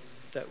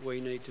that we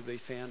need to be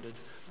founded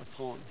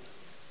upon.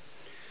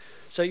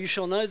 So you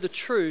shall know the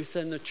truth,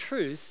 and the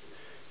truth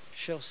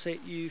shall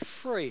set you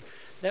free.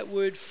 That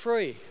word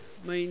free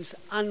means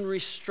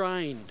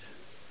unrestrained,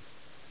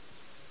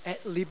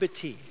 at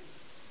liberty,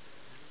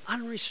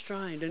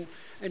 unrestrained.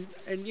 And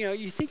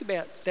you think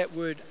about that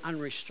word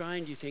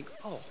unrestrained, you think,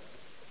 oh,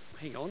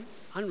 hang on,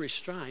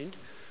 unrestrained?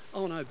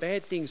 Oh no,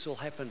 bad things will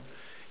happen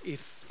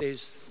if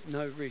there's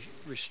no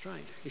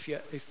restraint,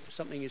 if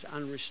something is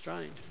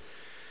unrestrained.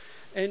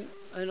 And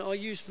I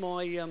use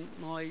my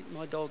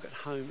my dog at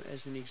home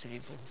as an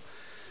example.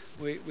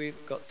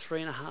 We've got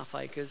 3.5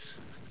 acres,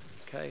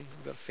 okay?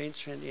 We've got a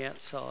fence around the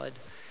outside,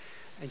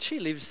 and she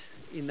lives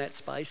in that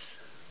space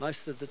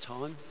most of the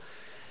time.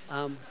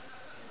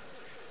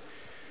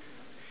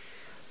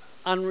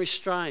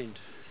 Unrestrained.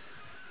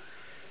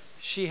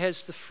 She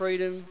has the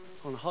freedom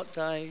on a hot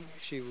day.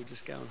 She will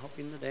just go and hop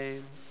in the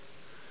dam,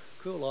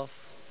 cool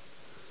off,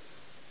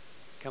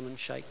 come and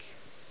shake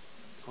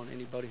on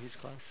anybody who's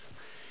close.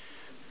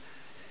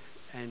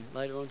 And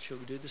later on she'll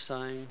do the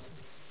same.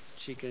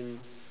 She can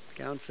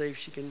go and see if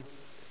she can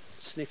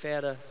sniff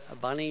out a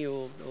bunny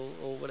or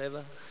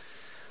whatever.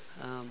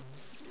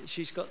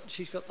 she's got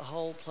the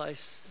whole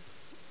place.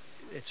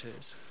 It's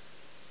hers.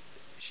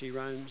 She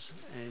roams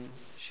and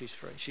she's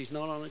free. She's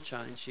not on a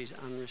chain. She's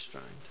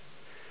unrestrained.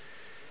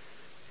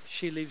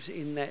 She lives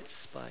in that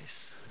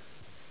space.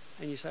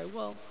 And you say,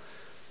 well,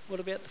 what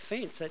about the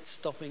fence? That's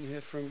stopping her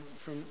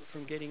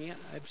from getting out.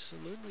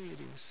 Absolutely it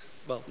is.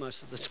 Well,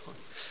 most of the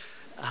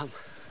time.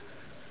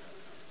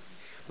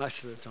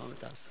 Most of the time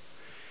it does.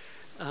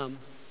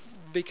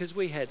 Because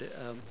we had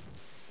a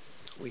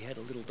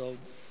little dog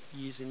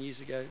years and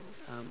years ago.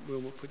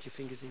 Wilma, put your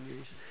fingers in your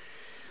ears.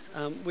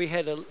 We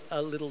had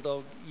a little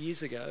dog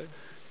years ago,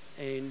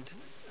 and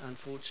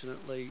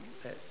unfortunately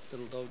that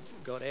little dog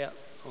got out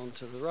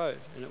onto the road,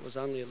 and it was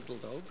only a little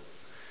dog.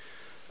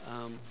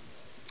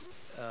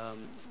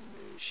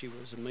 She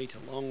was a metre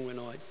long when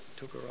I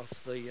took her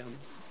off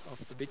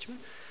the bitumen.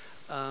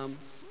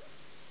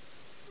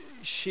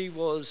 She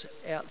was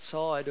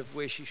outside of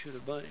where she should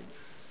have been,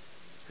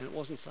 and it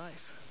wasn't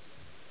safe.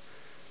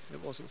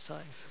 It wasn't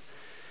safe.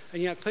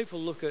 And people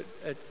look at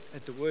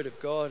the Word of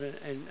God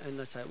and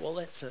they say, well,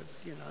 that's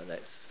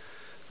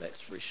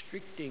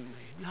restricting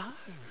me. No.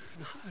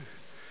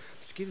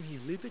 It's giving you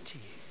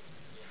liberty.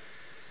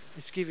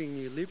 It's giving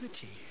you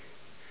liberty.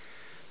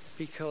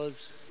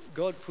 Because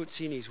God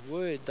puts in His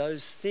Word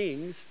those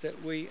things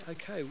that we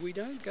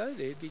don't go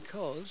there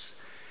because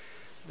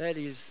that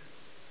is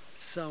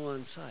so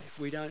unsafe.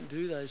 We don't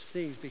do those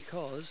things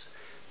because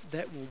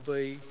that will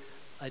be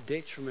a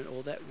detriment,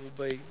 or that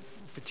will be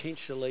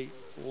potentially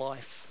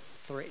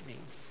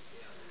life-threatening.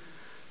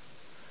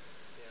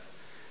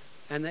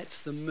 And that's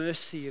the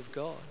mercy of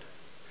God.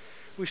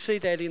 We see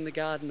that in the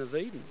Garden of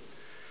Eden.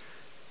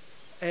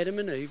 Adam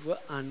and Eve were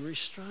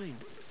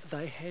unrestrained.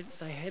 They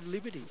had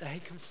liberty. They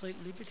had complete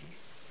liberty.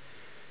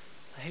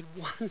 They had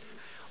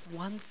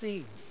one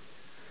thing.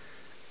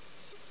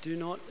 Do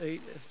not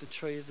eat of the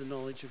tree of the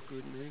knowledge of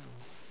good and evil.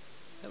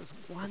 That was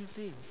one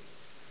thing.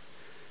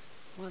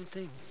 One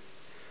thing.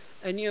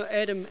 And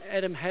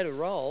Adam had a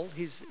role.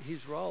 His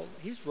role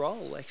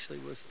actually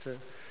was to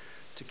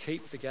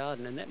keep the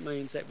garden, and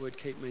that word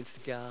keep means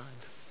to guard.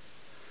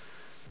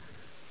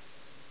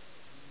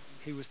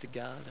 He was to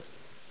guard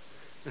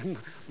it. And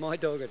my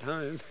dog at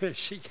home,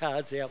 she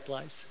guards our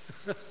place.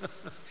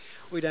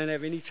 We don't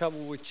have any trouble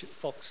with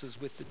foxes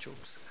with the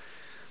chooks.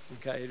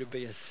 Okay, it'd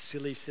be a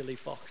silly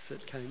fox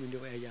that came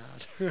into our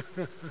yard.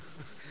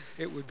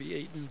 It would be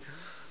eaten.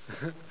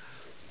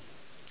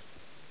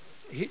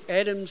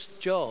 Adam's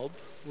job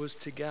was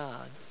to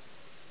guard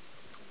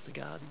the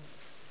garden.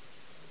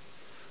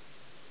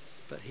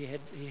 But he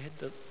had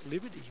the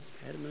liberty.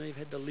 Adam and Eve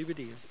had the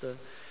liberty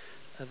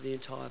of the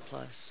entire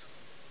place.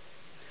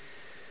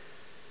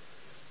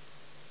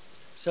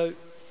 So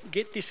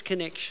get this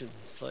connection,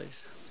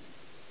 please.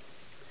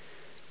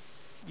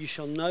 You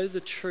shall know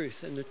the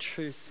truth, and the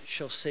truth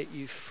shall set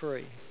you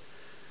free.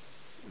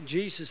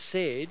 Jesus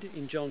said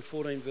in John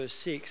 14 verse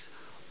 6,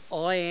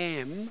 I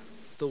am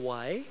the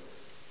way,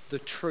 the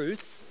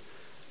truth,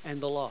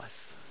 and the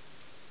life.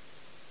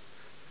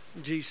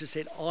 Jesus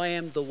said, I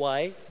am the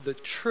way, the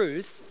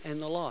truth, and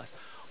the life.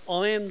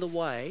 I am the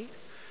way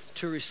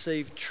to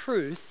receive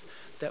truth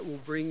that will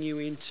bring you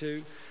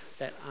into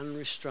that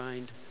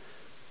unrestrained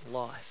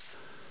life,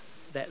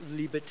 that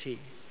liberty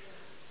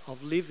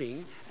of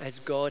living as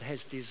God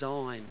has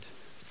designed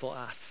for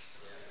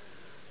us.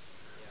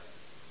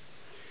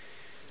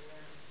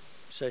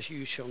 So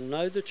you shall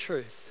know the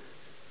truth.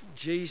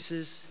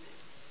 Jesus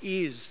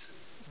is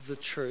the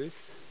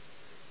truth,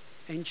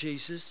 and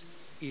Jesus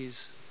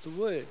is the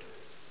Word.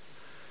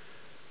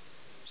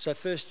 So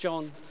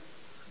John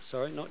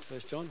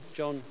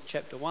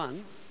chapter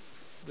 1,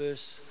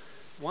 verse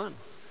 1.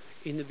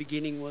 In the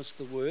beginning was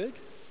the Word,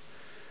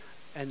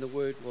 and the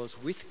Word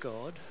was with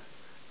God,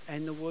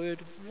 and the Word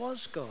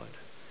was God.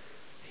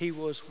 He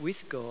was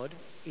with God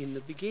in the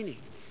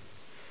beginning.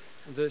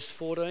 And verse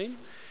 14,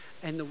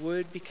 and the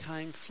Word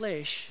became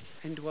flesh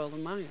and dwelt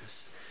among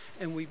us,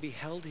 and we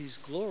beheld His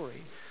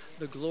glory,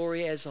 the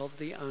glory as of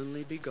the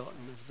only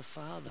begotten of the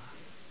Father.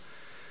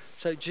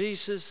 So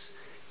Jesus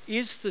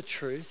is the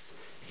truth.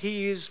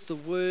 He is the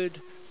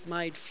Word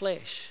made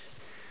flesh.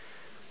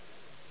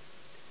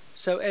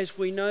 So as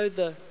we know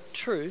the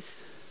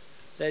truth,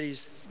 that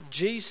is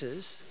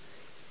Jesus,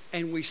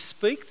 and we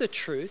speak the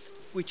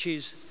truth, which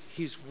is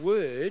His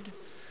Word,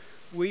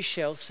 we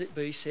shall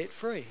be set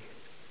free.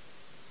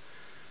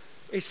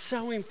 It's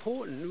so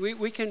important.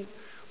 We can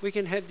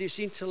have this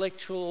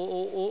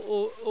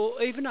intellectual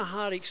or even a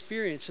hard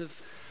experience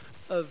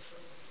of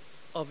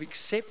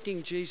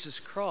accepting Jesus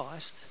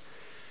Christ,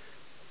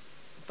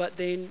 but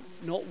then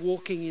not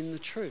walking in the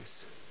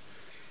truth.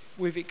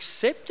 We've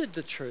accepted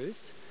the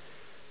truth,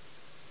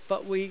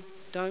 but we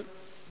don't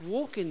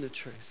walk in the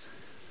truth.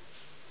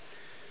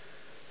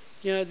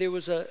 There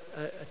was a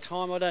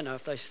time, I don't know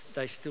if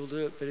they still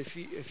do it, but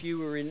if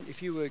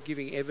you were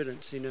giving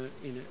evidence in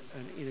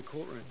a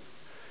courtroom,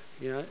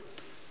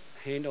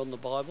 hand on the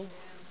Bible,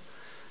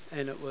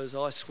 and it was,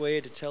 I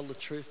swear to tell the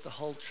truth, the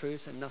whole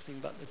truth, and nothing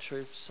but the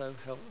truth, so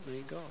help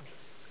me God.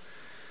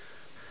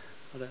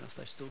 I don't know if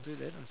they still do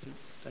that. I think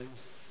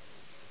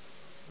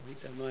I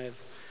think they may have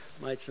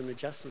made some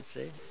adjustments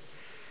there.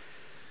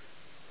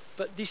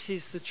 But this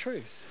is the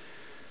truth.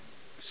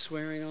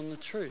 Swearing on the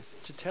truth,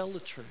 to tell the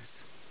truth.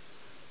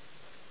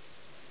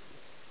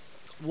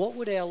 What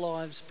would our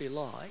lives be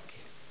like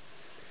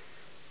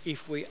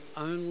if we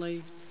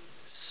only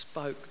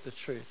spoke the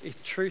truth?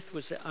 If truth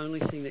was the only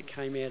thing that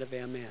came out of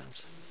our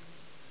mouths?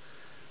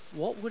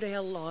 What would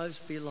our lives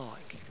be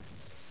like?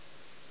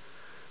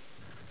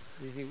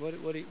 You think,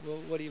 what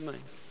do you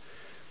mean?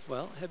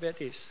 Well, how about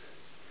this?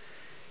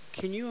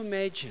 Can you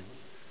imagine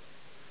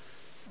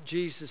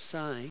Jesus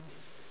saying,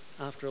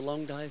 after a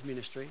long day of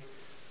ministry,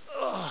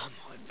 "Oh,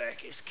 my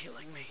back is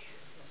killing me"?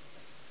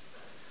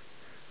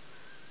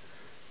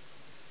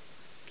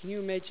 Can you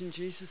imagine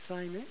Jesus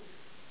saying that?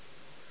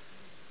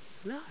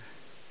 No.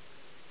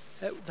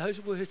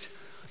 Those words,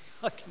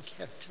 I can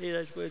guarantee you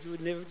those words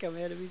would never come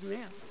out of his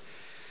mouth.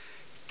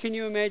 Can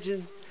you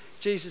imagine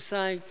Jesus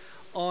saying,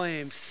 "I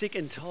am sick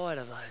and tired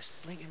of those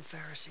blinking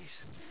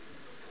Pharisees"?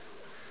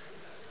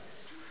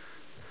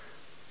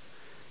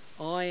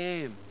 I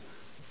am.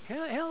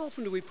 How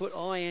often do we put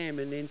 "I am"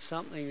 and then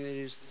something that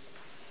is,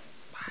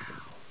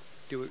 wow.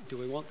 Do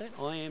we want that?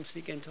 I am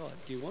sick and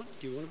tired. Do you want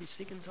to be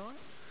sick and tired?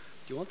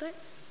 Do you want that?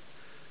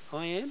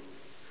 I am?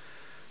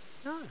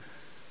 No.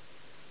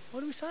 Why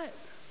do we say it?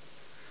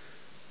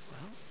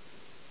 Well,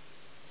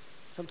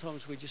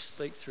 sometimes we just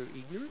speak through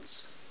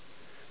ignorance.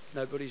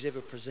 Nobody's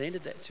ever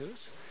presented that to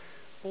us.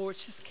 Or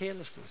it's just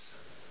carelessness.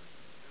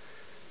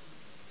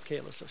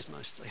 Carelessness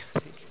mostly, I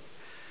think.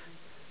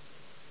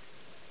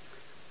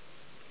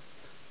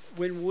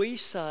 When we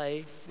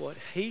say what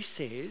he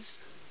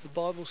says, the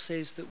Bible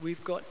says that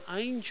we've got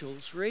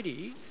angels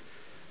ready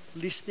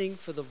listening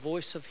for the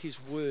voice of his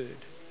word.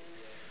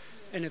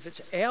 And if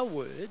it's our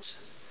words,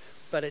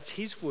 but it's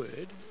his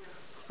word,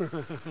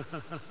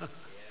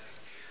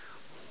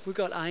 we've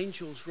got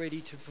angels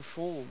ready to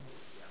perform.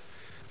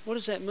 What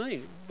does that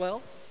mean?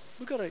 Well,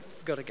 we've got to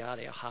guard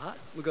our heart.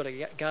 We've got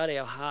to guard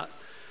our heart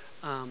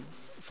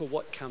for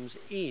what comes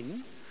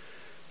in,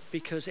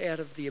 because out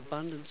of the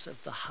abundance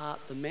of the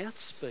heart, the mouth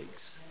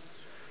speaks.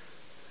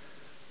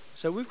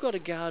 So we've got to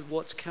guard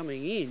what's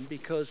coming in,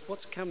 because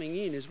what's coming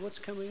in is what's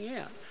coming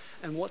out.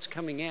 And what's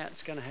coming out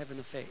is going to have an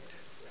effect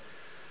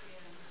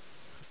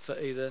for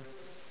either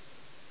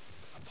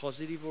a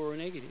positive or a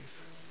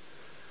negative.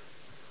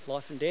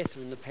 Life and death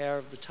are in the power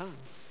of the tongue.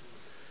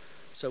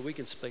 So we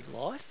can speak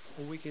life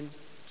or we can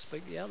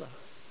speak the other.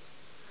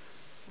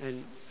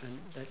 And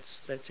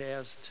that's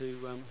ours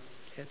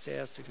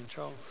to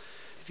control.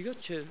 If you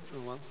got your,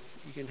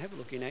 you can have a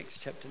look in Acts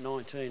chapter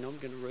 19. I'm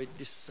going to read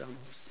this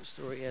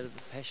story out of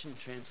the Passion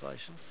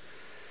Translation.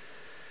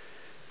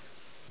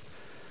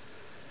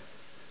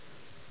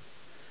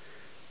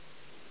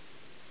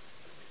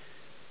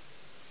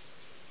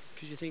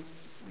 Because you think,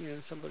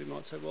 somebody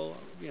might say, well,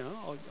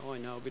 I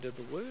know a bit of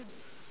the word.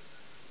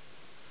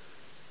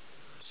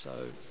 So,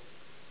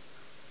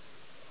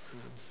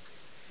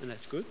 and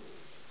that's good.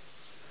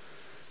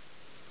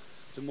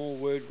 The more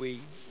word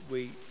we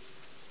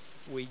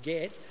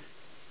get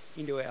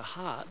into our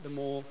heart, the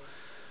more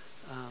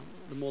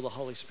the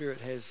Holy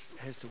Spirit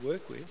has to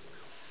work with.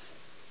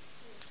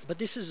 But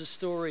this is a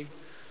story.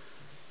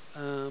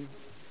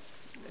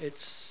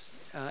 It's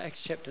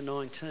Acts chapter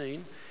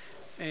 19,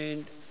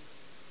 and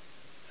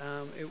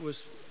it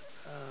was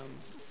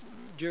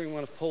during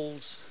one of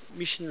Paul's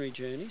missionary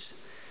journeys.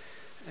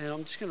 And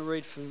I'm just going to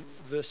read from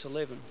verse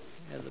 11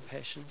 out of the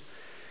Passion.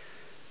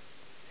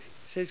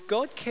 It says,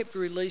 God kept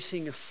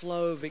releasing a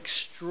flow of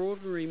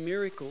extraordinary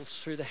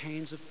miracles through the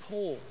hands of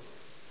Paul.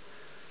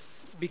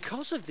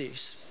 Because of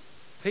this,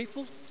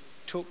 people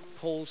took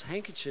Paul's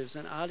handkerchiefs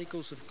and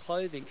articles of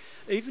clothing,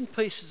 even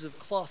pieces of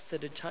cloth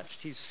that had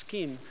touched his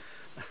skin,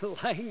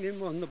 laying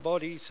them on the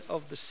bodies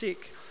of the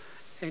sick,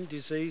 and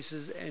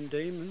diseases and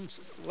demons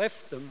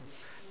left them,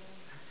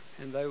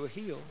 and they were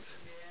healed.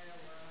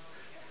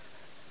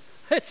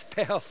 That's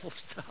powerful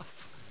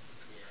stuff.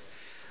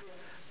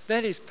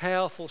 That is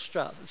powerful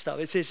stuff.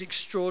 It says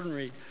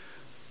extraordinary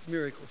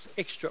miracles,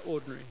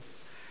 extraordinary.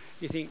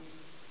 You think,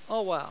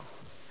 oh wow.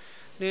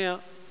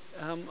 Now,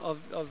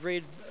 I've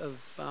read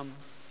of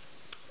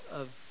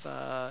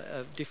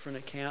different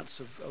accounts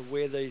of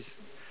where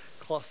these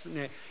cloths.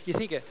 Now, you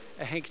think a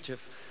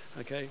handkerchief,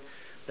 okay?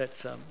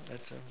 That's a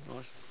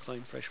nice,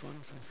 clean, fresh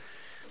one.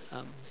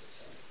 So,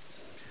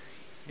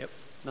 yep,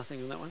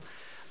 nothing on that one.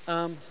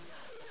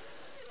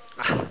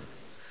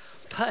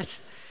 But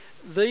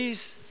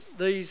these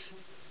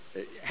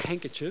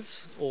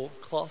handkerchiefs or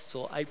cloths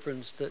or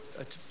aprons that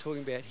I'm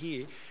talking about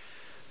here,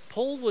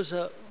 Paul was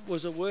a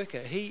worker.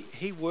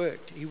 He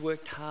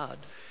worked hard,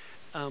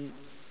 and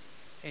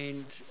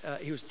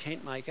he was a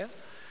tent maker.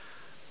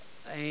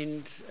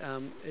 And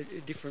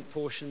different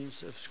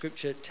portions of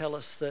Scripture tell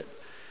us that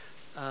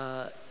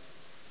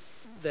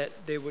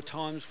there were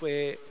times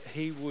where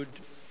he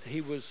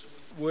was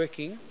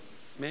working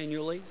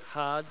manually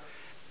hard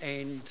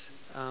and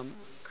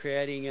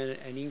creating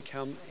an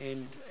income,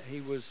 and he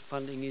was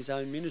funding his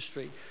own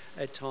ministry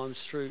at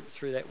times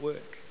through that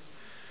work.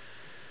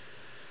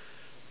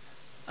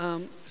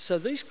 So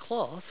these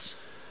cloths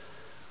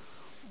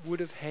would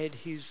have had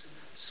his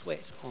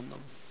sweat on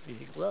them. You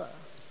think,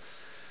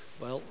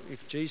 well,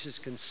 if Jesus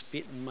can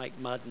spit and make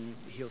mud and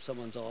heal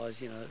someone's eyes,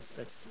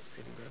 that's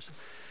even grosser.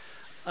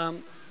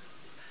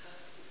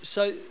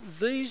 So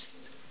these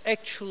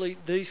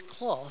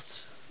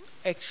cloths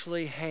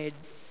actually had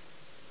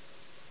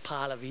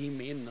part of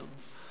him in them.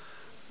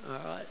 All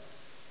right,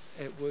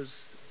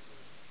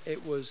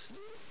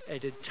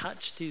 it had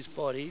touched his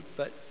body,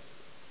 but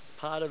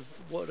part of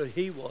what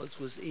he was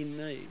in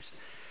these,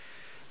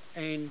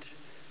 and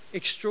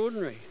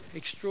extraordinary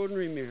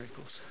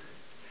miracles.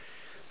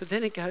 But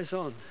then it goes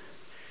on.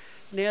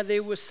 Now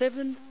there were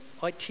 7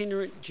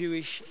 itinerant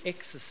Jewish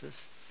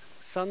exorcists,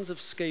 sons of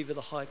Sceva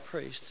the high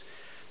priest,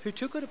 who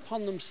took it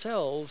upon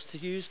themselves to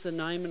use the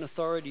name and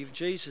authority of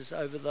Jesus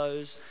over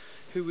those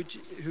who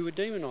were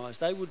demonised.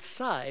 They would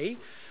say,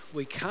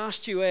 "We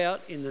cast you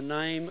out in the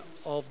name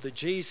of the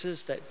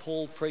Jesus that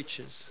Paul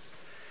preaches."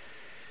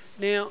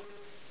 Now,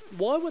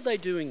 why were they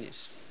doing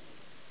this?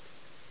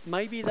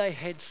 Maybe they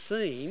had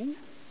seen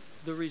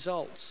the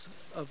results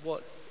of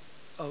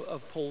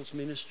Paul's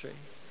ministry.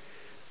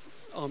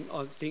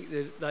 I think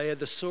they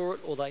either saw it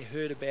or they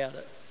heard about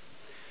it.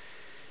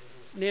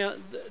 Now,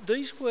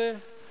 these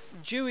were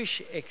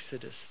Jewish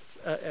exorcists.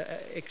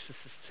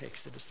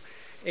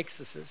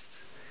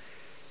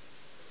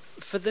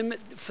 For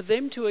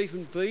them to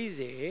even be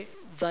there,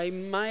 they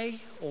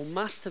may or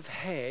must have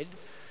had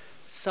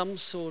some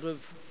sort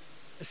of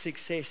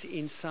success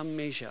in some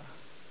measure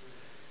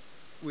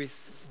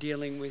with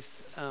dealing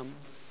with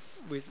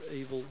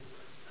evil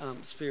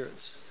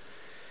spirits.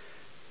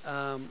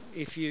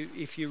 If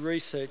you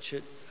research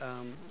it,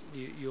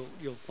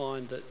 you'll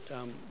find that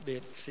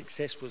their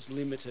success was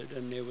limited,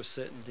 and there were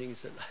certain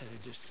things that they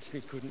just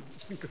couldn't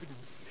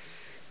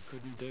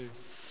do.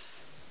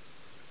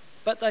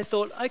 But they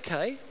thought,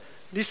 okay,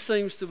 this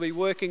seems to be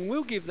working.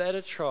 We'll give that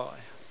a try.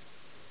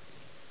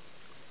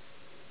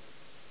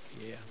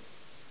 Yeah.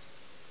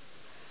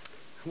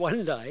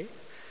 One day,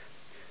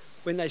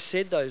 when they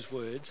said those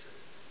words,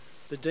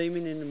 the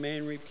demon in the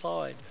man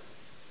replied,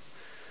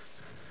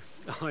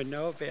 "I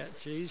know about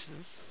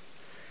Jesus,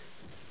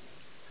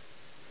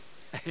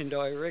 and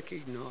I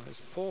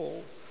recognise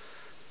Paul,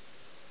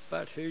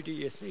 but who do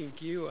you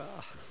think you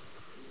are?"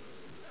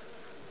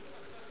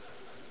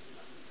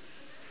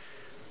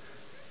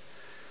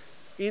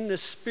 In the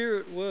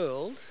spirit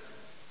world,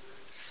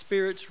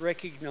 spirits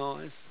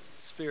recognise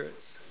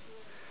spirits.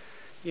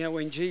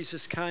 When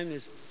Jesus came,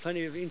 there's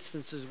plenty of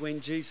instances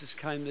when Jesus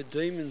came, the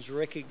demons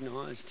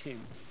recognised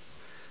him,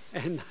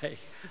 and they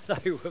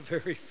were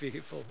very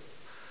fearful.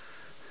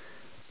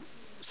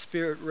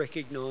 Spirit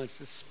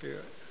recognises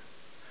spirit.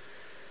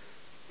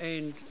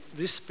 And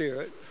this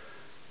spirit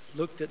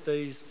looked at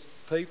these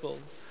people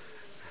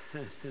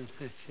and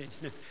they said,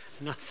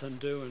 "Nothing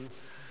doing.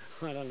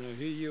 I don't know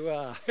who you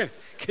are,"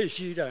 because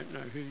you don't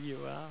know who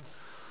you are.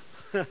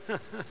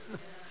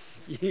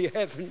 You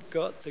haven't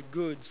got the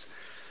goods.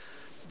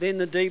 Then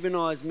the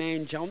demonised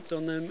man jumped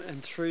on them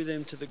and threw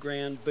them to the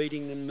ground,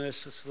 beating them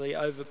mercilessly,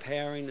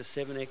 overpowering the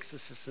 7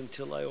 exorcists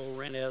until they all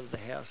ran out of the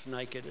house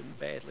naked and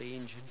badly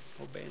injured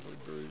or badly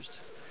bruised.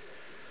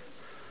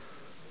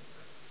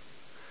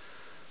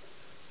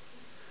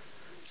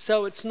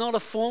 So it's not a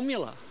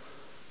formula.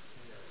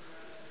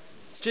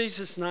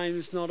 Jesus' name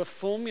is not a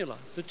formula.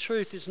 The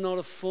truth is not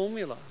a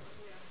formula.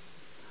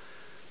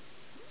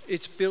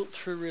 It's built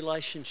through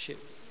relationship.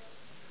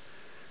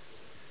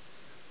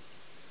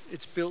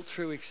 It's built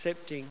through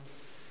accepting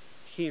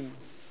him.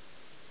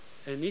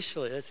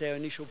 Initially, that's our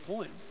initial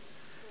point.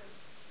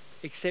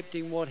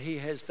 Accepting what he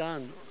has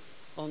done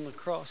on the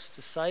cross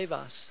to save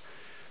us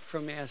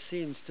from our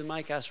sins, to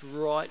make us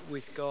right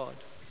with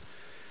God.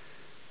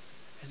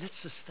 And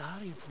that's the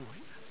starting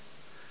point.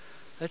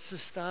 That's the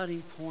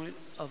starting point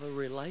of a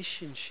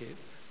relationship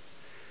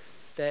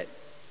that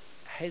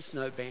has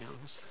no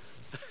bounds.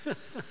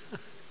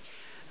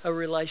 A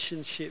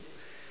relationship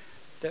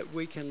that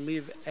we can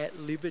live at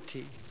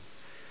liberty.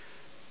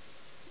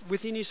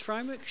 Within his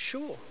framework,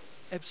 sure,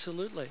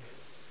 absolutely.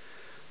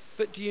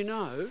 But do you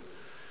know,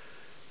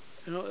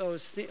 and I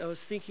was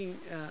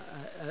thinking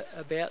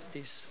about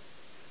this,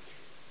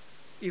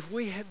 if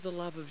we have the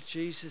love of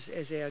Jesus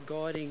as our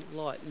guiding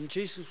light, and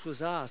Jesus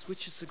was asked,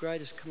 which is the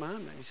greatest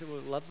commandment? He said, well,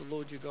 love the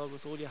Lord your God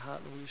with all your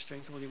heart, and all your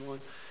strength, and all your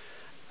mind,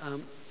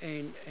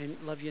 and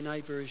love your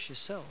neighbour as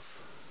yourself.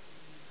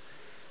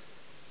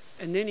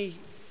 And then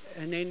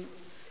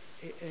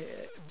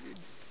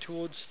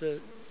towards the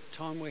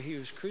time where he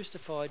was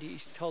crucified, he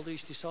told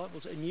his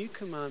disciples, "A new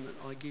commandment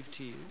I give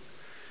to you,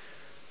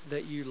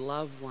 that you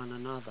love one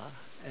another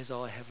as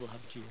I have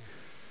loved you."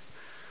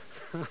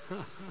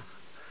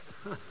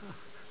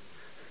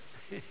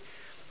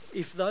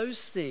 If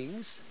those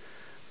things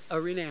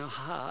are in our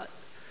heart,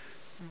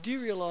 do you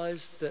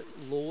realise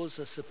that laws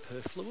are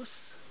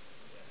superfluous?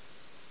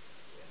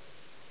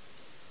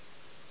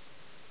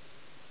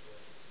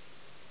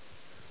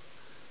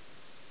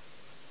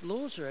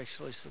 Laws are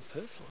actually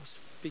superfluous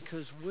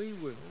because we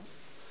will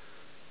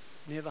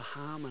never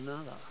harm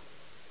another.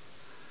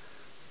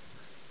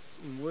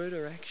 in word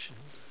or action.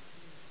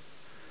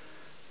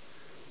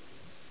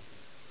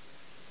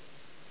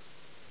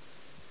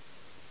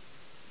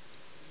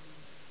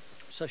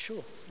 So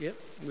sure, yep,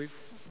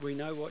 we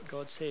know what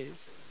God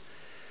says.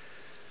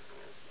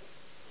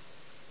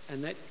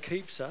 And that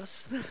keeps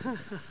us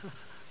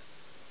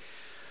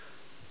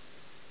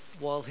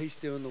while he's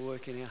doing the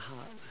work in our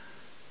heart.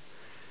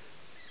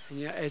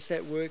 And as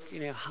that work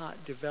in our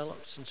heart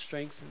develops and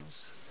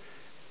strengthens,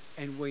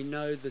 and we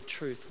know the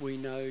truth, we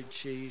know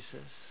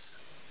Jesus,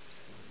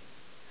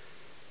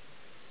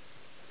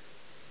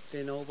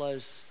 then all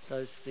those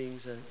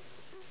things they're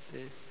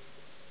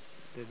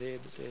there,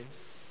 but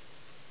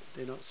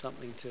they're not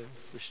something to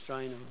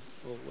restrain them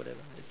or whatever.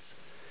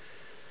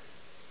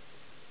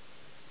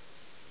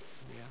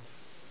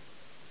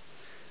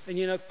 And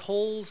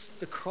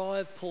the cry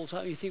of Paul's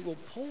heart, you think, well,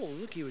 Paul,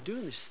 look, you were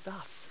doing this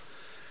stuff.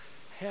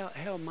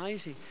 How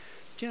amazing.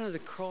 Do you know the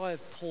cry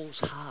of Paul's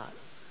heart?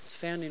 It's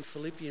found in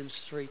Philippians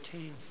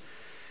 3:10.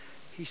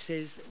 He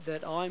says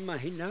that I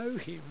may know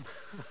him.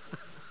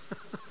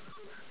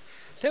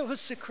 That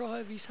was the cry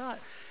of his heart.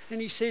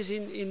 And he says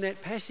in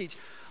that passage,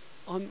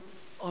 I'm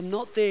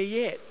not there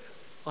yet.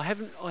 I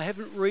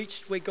haven't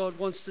reached where God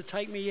wants to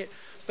take me yet,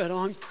 but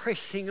I'm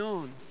pressing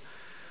on.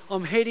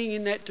 I'm heading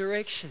in that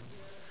direction.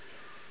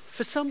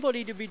 For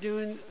somebody to be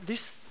doing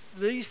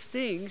these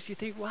things, you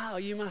think, wow,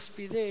 you must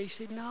be there. He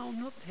said, no,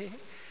 I'm not there,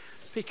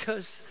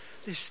 because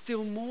there's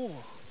still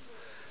more.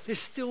 There's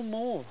still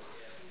more.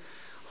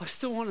 I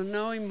still want to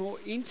know him more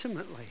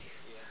intimately.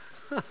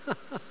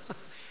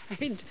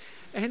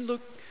 And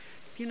look,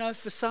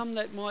 for some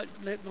that might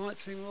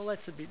seem, well,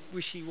 that's a bit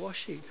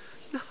wishy-washy.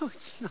 No,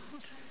 it's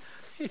not.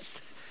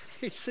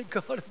 It's the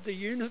God of the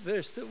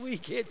universe that we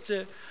get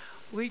to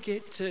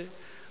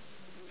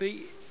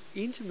be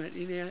intimate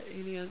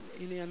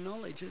in our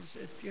knowledge.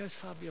 It goes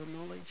far beyond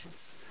knowledge.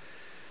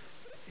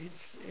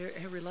 It's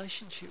our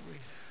relationship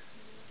with.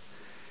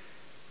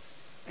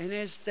 And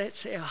as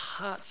that's our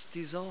heart's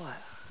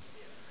desire,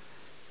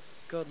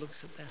 God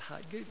looks at that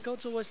heart.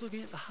 God's always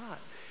looking at the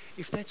heart.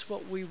 If that's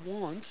what we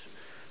want,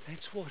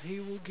 that's what he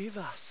will give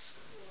us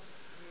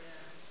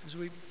as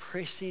we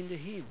press into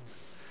him.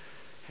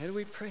 How do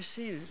we press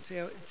in?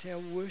 It's our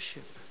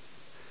worship.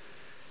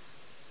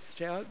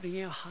 It's our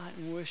opening our heart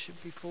in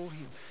worship before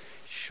him.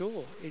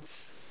 Sure,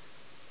 it's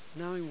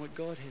knowing what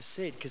God has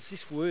said, because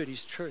this word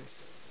is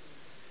truth.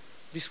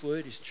 This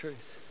word is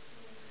truth.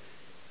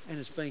 And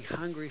it's being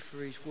hungry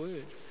for his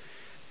word.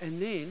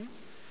 And then,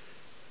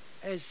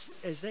 as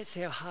that's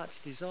our heart's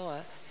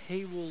desire,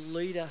 he will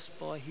lead us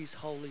by his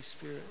Holy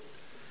Spirit.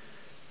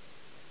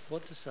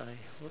 What to say,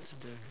 what to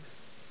do,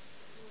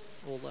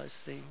 all those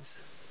things.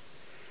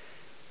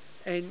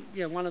 And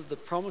one of the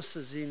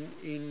promises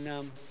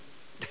in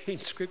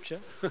Scripture,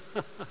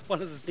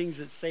 one of the things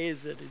it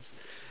says that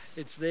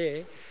it's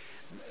there,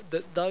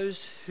 that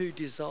those who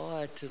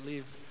desire to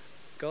live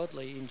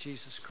godly in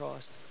Jesus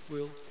Christ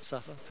will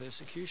suffer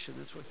persecution.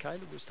 That's what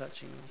Caleb was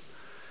touching on.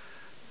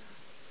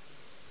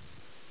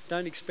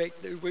 Don't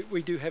expect that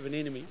we do have an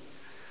enemy.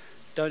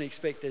 Don't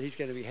expect that he's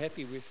going to be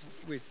happy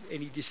with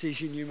any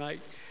decision you make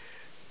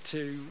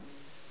to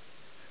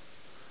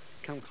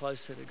come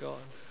closer to God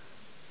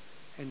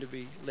and to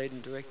be led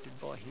and directed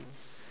by him.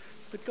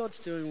 But God's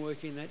doing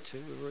work in that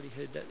too. We've already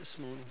heard that this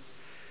morning.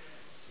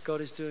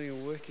 God is doing a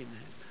work in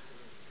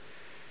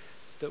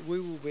that we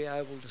will be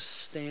able to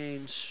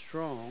stand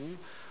strong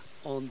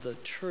on the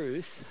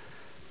truth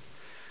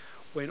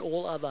when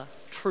all other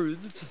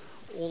truths,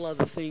 all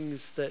other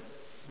things that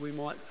we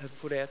might have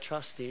put our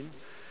trust in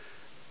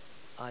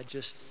are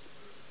just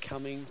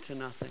coming to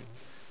nothing,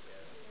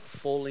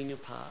 falling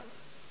apart.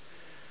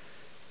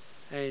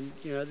 And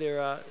there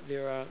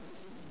are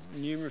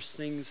numerous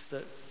things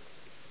that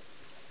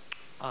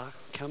are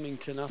coming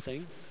to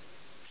nothing,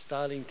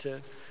 starting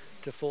to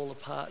fall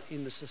apart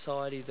in the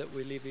society that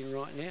we live in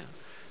right now,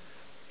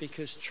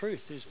 because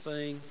truth is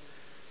being,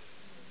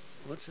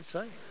 what's it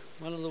say?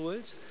 One of the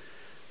words?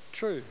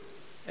 True,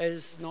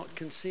 as not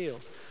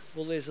concealed.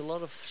 Well, there's a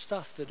lot of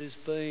stuff that is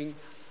being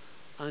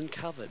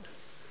uncovered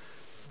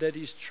that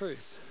is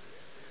truth,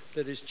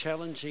 that is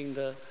challenging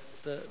the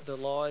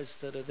lies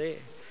that are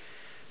there.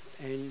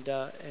 And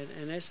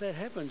as that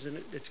happens,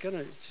 and it's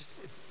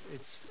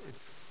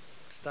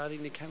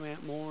starting to come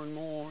out more and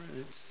more,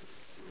 and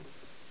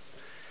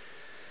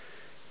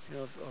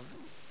I've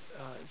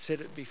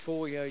said it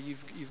before.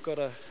 You've got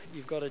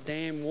a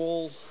dam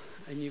wall,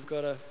 and you've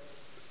got a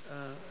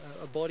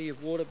body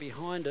of water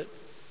behind it.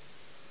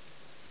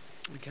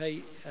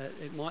 Okay,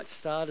 it might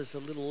start as a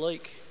little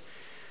leak,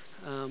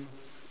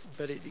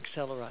 but it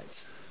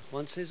accelerates.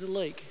 Once there's a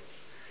leak,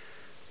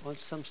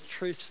 once some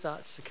truth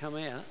starts to come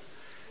out,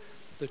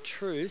 the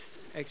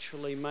truth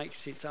actually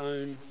makes its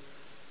own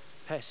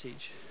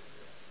passage.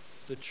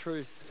 The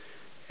truth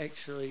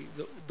actually,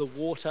 the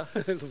water,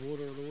 the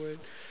water of the word,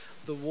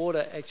 the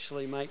water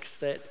actually makes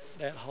that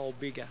hole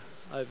bigger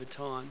over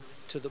time,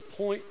 to the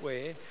point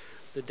where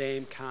the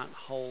dam can't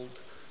hold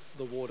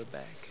the water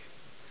back.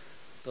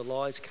 The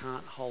lies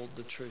can't hold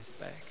the truth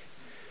back.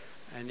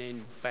 And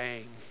then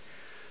bang.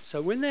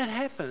 So when that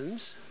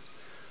happens,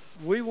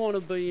 we want to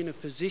be in a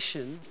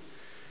position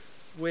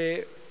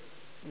where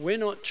we're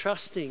not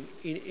trusting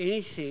in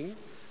anything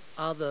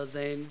other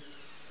than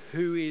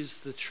who is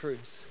the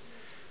truth.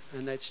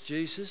 And that's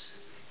Jesus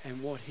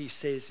and what he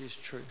says is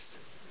truth.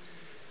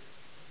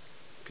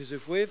 Because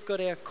if we've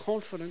got our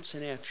confidence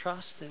and our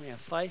trust and our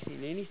faith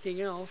in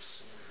anything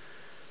else,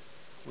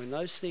 when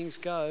those things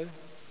go,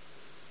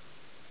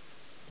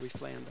 we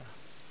flounder.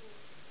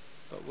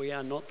 But we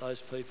are not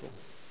those people.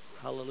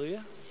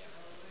 Hallelujah.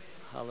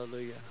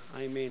 Hallelujah.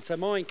 Amen. So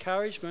my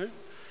encouragement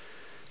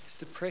is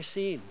to press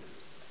in,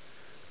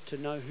 to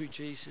know who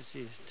Jesus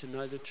is, to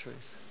know the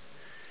truth.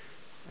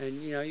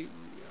 And you know,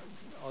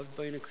 I've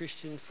been a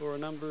Christian for a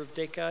number of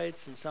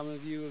decades, and some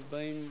of you have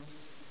been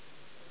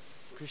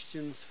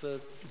Christians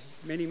for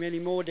many, many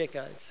more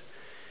decades.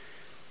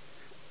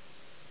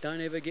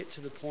 Don't ever get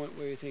to the point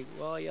where you think,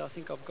 well, yeah, I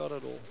think I've got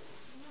it all.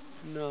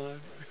 No.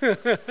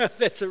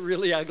 That's a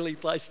really ugly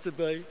place to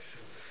be.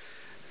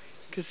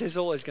 Because there's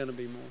always going to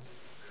be more.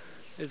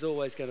 There's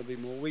always going to be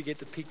more. We get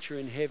the picture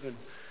in heaven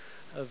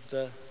of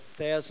the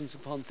thousands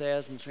upon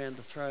thousands around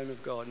the throne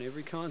of God. And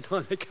every time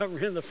they come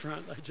around the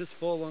front, they just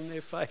fall on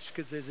their face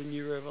because there's a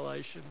new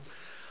revelation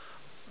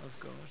of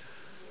God.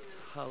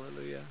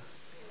 Hallelujah.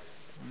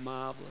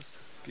 Marvellous,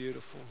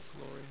 beautiful,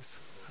 glorious.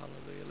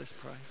 Hallelujah. Let's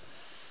pray.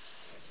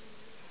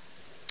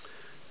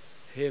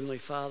 Heavenly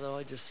Father,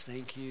 I just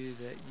thank you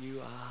that you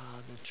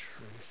are the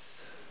truth.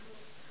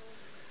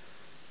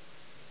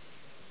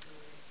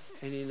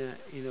 And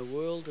in a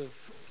world of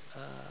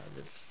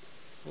that's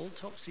all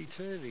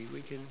topsy-turvy,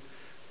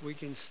 we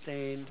can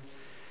stand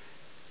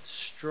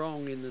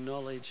strong in the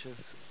knowledge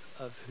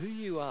of who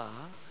you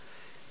are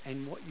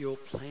and what your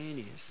plan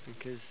is,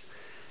 because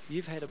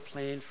you've had a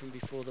plan from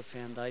before the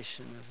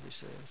foundation of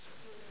this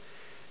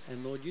earth.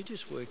 And Lord, you're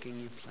just working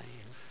your plan.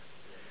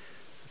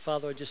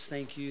 Father, I just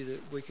thank you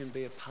that we can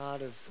be a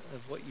part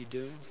of what you're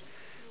doing.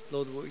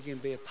 Lord, we can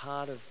be a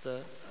part of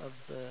the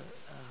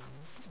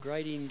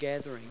great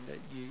ingathering that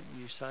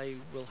you say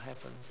will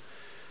happen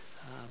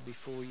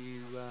before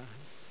you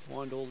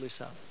wind all this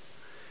up.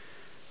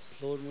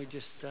 Lord, and we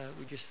just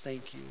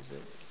thank you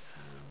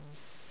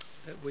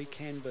that we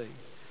can be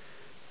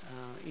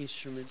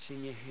instruments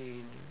in your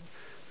hand.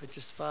 But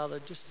just, Father,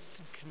 just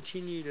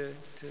continue to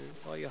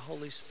by your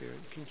Holy Spirit,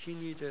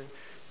 continue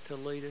to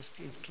lead us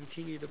and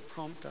continue to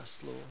prompt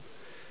us, Lord,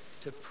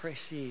 to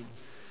press in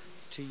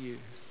to you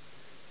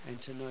and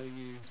to know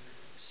you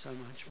so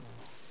much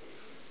more.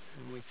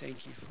 And we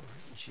thank you for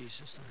it in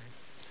Jesus'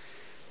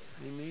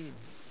 name. Amen.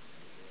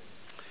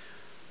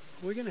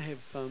 We're going to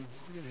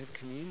have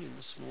communion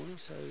this morning,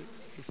 so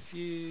if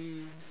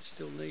you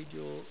still need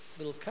your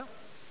little cup,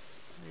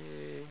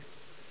 they're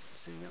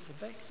sitting up the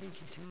back. Thank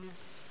you, Tania.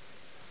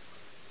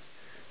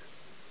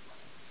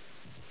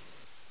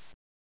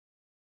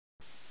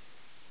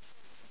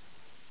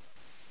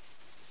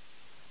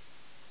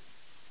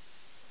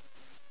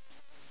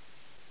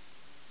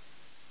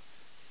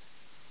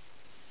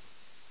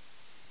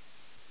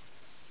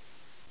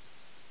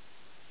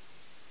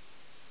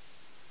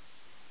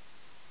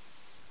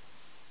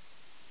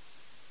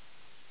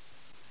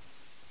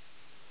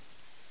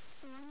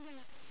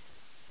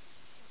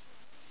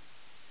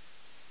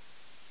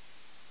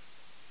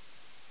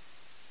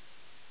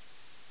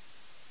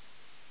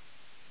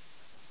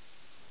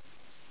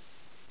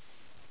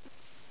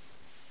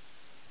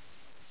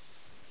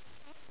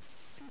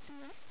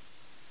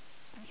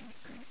 Okay,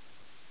 great.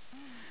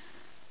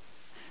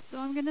 So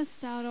I'm going to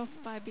start off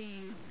by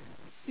being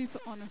super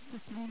honest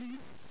this morning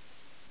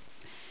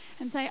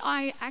and say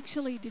I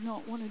actually did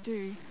not want to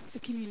do the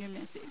communion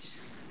message.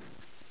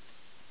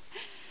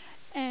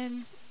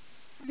 And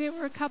there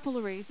were a couple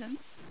of reasons.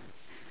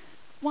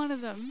 One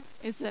of them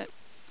is that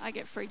I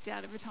get freaked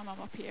out every time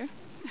I'm up here.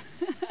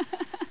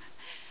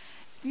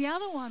 The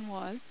other one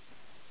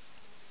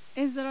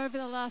is that over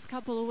the last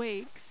couple of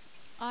weeks,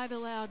 I'd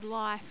allowed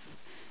life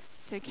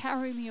to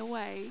carry me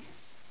away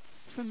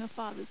from the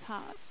Father's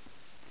heart.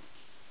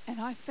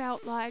 And I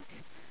felt like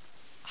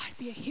I'd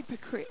be a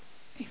hypocrite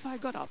if I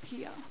got up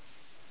here.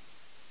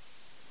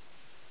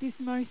 This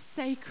most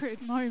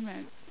sacred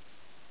moment.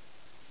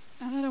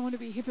 And I don't want to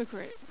be a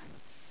hypocrite.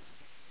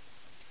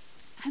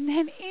 And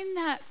then in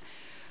that,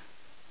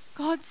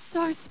 God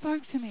so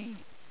spoke to me.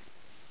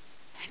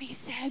 And he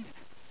said,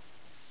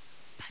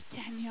 but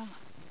Tania,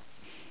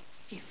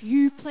 if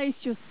you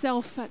placed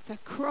yourself at the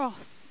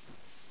cross,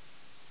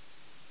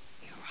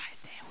 you're right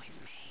there with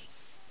me.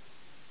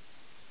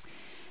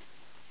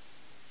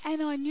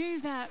 And I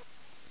knew that,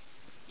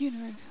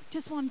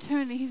 just one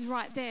turn and he's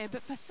right there.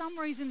 But for some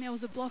reason there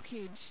was a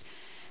blockage.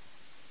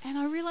 And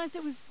I realized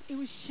it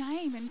was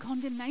shame and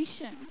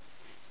condemnation.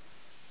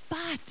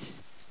 But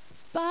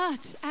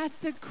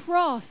at the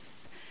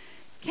cross,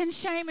 can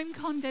shame and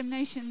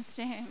condemnation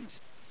stand?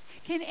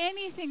 Can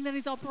anything that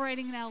is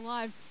operating in our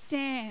lives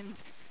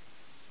stand?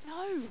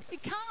 No,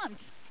 it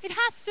can't. It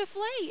has to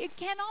flee. It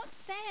cannot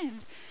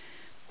stand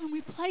when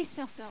we place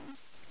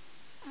ourselves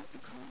at the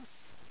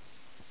cross.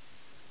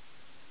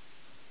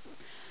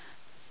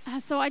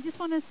 So I just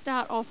want to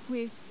start off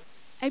with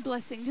a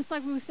blessing. Just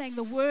like we were saying,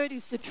 the word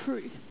is the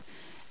truth.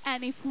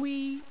 And if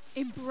we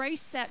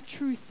embrace that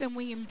truth, then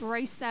we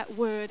embrace that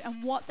word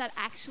and what that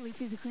actually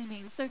physically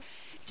means. So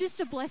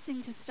just a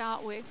blessing to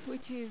start with,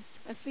 which is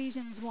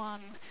Ephesians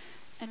 1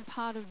 and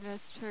part of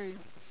verse 2.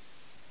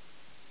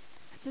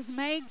 It says,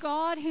 "May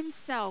God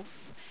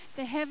himself,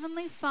 the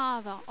heavenly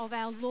Father of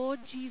our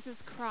Lord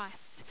Jesus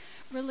Christ,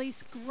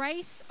 release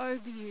grace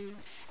over you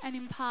and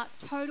impart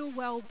total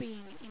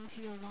well-being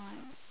into your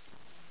lives."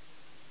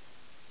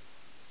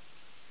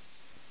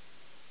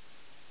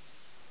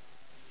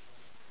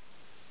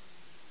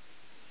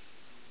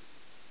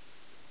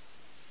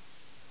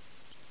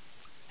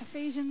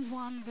 Ephesians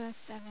 1 verse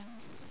 7.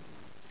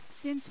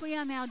 "Since we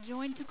are now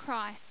joined to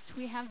Christ,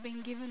 we have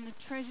been given the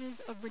treasures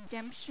of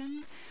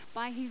redemption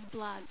by his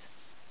blood,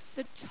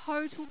 the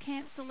total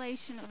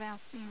cancellation of our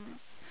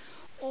sins,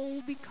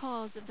 all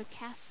because of the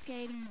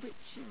cascading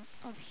riches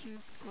of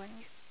his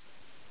grace."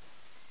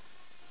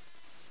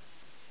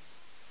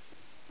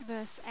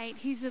 Verse 8,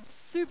 "His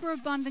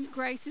superabundant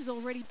grace is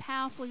already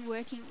powerfully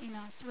working in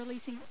us,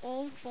 releasing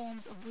all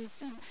forms of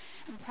wisdom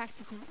and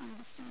practical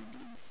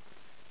understanding."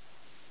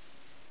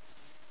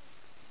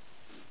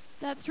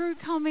 That through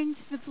coming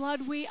to the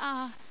blood, we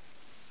are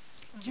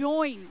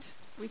joined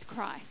with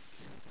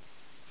Christ.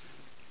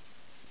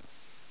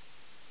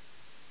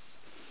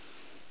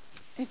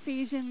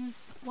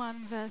 Ephesians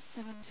 1 verse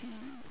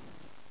 17.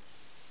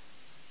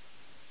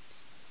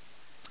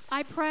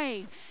 "I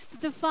pray that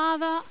the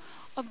Father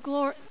of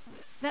glory,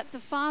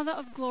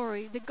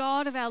 the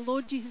God of our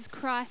Lord Jesus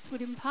Christ,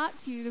 would impart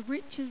to you the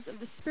riches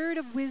of the spirit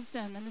of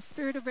wisdom and the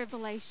spirit of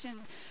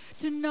revelation,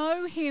 to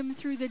know him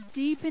through the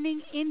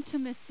deepening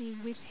intimacy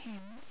with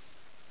him."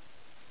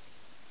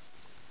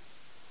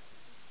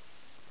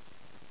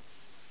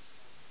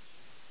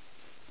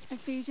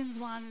 Ephesians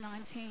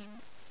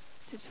 1:19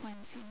 to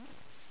 20.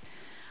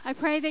 "I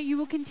pray that you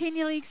will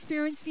continually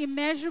experience the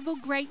immeasurable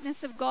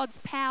greatness of God's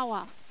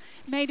power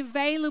made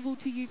available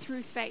to you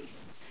through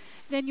faith.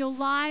 Then your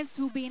lives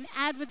will be an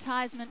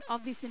advertisement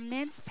of this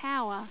immense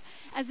power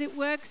as it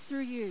works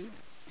through you.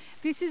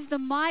 This is the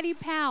mighty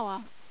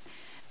power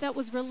that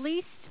was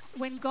released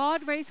when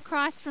God raised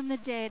Christ from the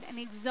dead and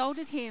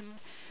exalted him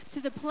to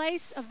the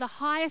place of the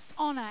highest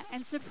honor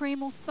and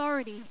supreme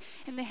authority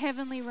in the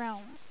heavenly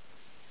realm."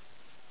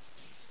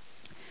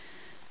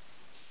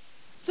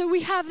 So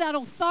we have that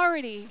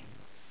authority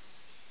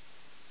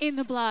in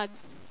the blood.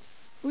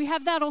 We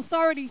have that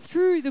authority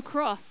through the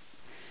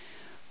cross.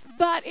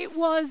 But it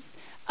was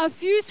a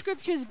few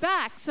scriptures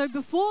back, so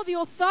before the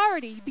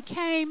authority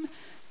became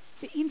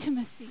the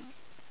intimacy.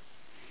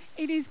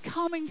 It is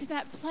coming to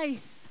that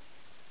place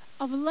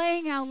of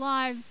laying our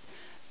lives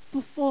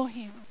before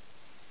him,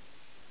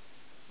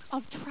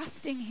 of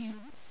trusting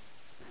him,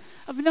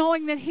 of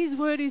knowing that his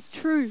word is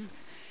true,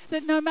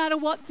 that no matter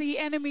what the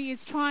enemy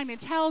is trying to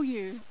tell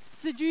you,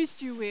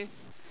 seduce you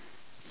with,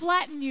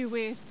 flatten you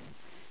with,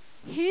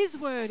 his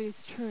word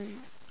is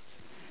true.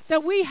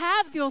 That we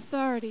have the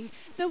authority,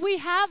 that we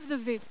have the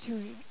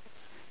victory,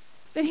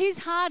 that his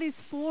heart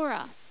is for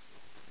us.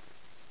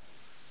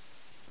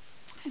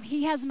 And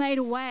he has made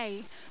a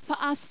way for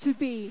us to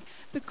be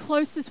the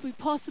closest we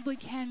possibly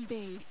can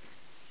be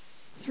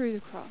through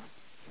the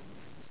cross.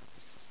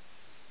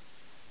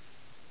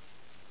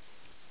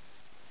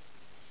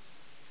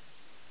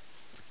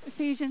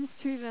 Ephesians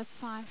 2 verse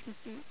 5 to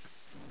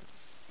 6.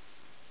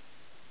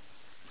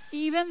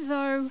 "Even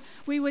though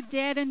we were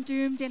dead and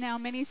doomed in our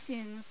many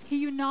sins, he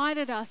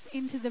united us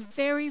into the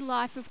very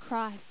life of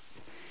Christ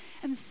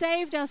and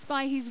saved us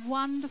by his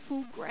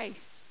wonderful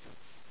grace.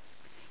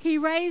 He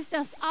raised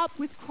us up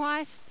with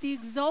Christ, the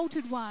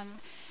exalted one,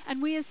 and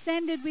we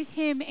ascended with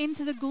him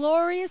into the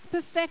glorious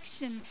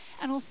perfection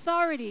and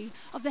authority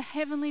of the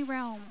heavenly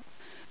realm.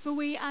 For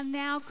we are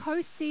now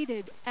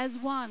co-seated as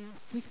one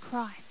with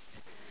Christ."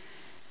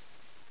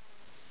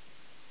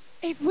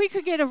 If we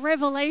could get a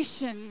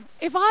revelation,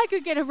 if I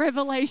could get a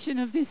revelation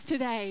of this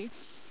today,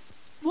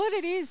 what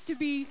it is to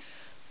be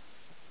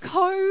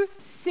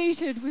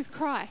co-seated with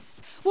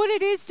Christ, what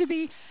it is to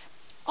be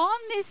on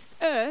this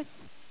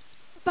earth,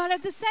 but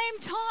at the same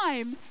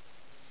time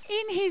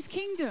in his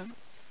kingdom,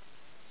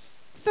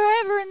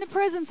 forever in the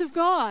presence of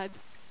God,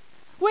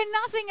 where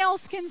nothing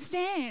else can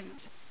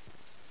stand,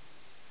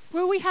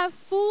 where we have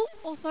full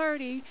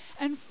authority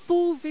and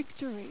full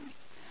victory.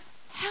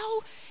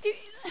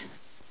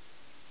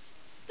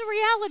 The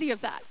reality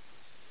of that,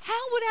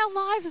 how would our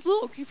lives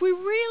look if we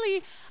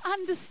really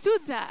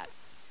understood that?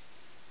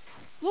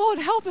 Lord,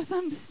 help us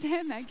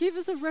understand that. Give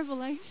us a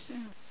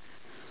revelation.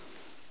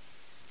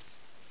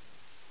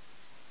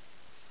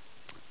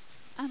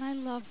 And I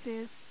love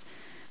this.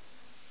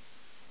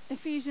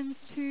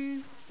 Ephesians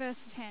 2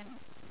 verse 10.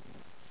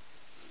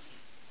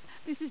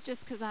 This is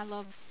just because I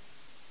love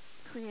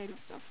creative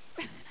stuff.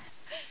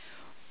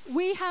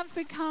 "We have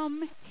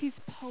become his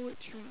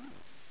poetry,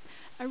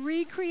 a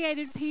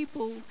recreated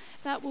people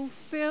that will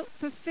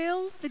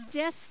fulfill the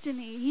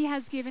destiny he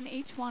has given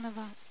each one of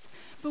us.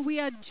 For we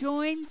are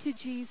joined to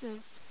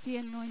Jesus, the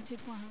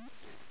Anointed One.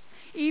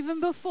 Even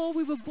before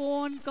we were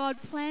born,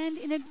 God planned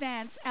in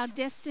advance our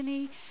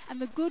destiny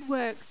and the good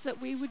works that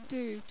we would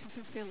do to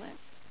fulfill it.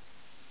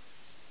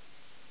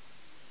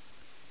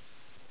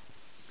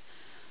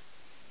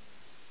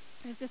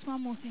 There's just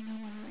one more thing I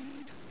want to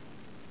read.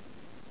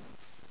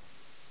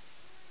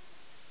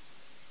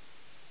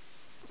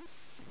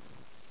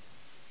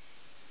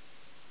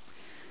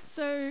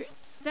 So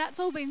that's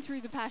all been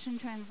through the Passion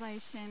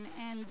Translation,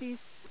 and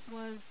this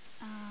was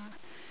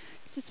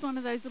just one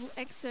of those little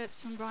excerpts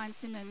from Brian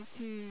Simmons,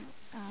 who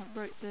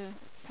wrote the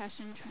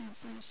Passion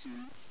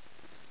Translation.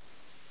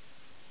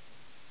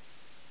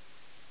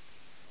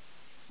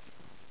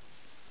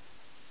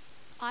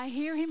 I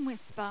hear him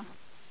whisper,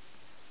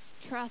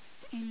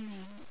 "Trust in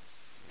me.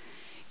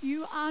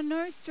 You are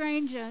no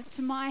stranger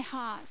to my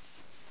heart.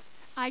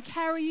 I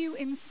carry you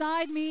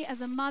inside me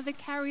as a mother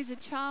carries a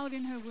child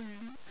in her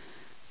womb.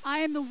 I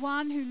am the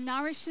one who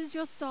nourishes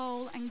your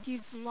soul and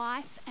gives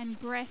life and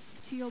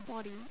breath to your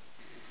body.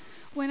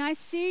 When I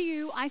see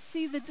you, I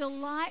see the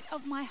delight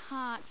of my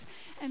heart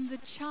and the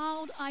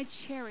child I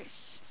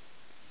cherish.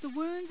 The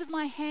wounds of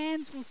my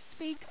hands will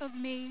speak of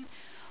me,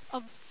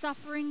 of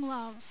suffering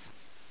love,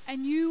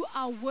 and you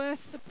are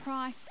worth the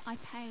price I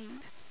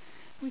paid.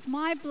 With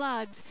my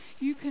blood,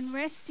 you can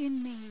rest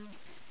in me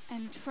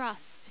and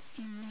trust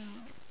in me."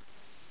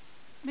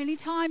 Many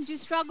times you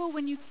struggle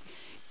when you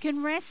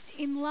can rest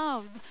in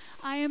love.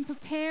 I am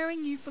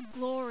preparing you for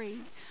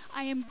glory.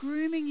 I am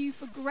grooming you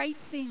for great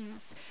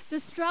things.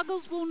 The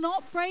struggles will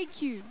not break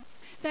you.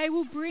 They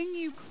will bring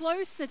you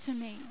closer to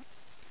me.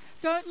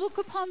 Don't look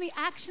upon the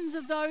actions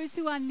of those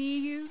who are near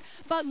you,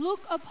 but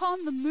look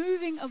upon the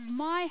moving of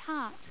my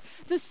heart,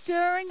 the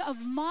stirring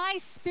of my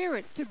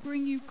spirit to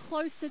bring you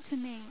closer to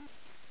me.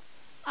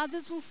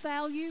 Others will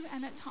fail you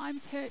and at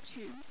times hurt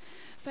you,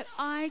 but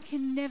I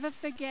can never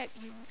forget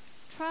you.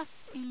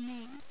 Trust in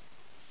me.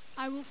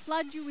 I will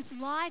flood you with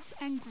light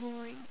and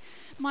glory.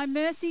 My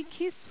mercy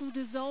kiss will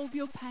dissolve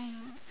your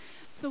pain.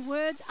 The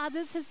words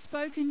others have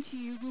spoken to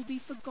you will be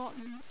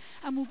forgotten,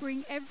 and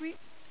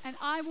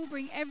I will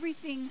bring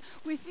everything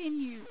within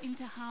you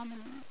into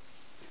harmony.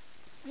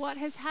 What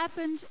has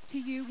happened to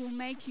you will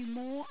make you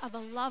more of a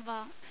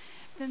lover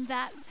than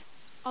that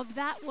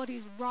what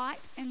is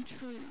right and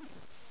true.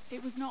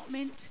 It was not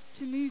meant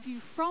to move you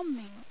from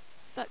me,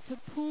 but to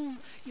pull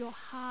your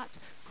heart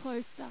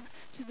closer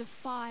to the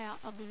fire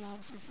of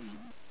love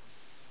within.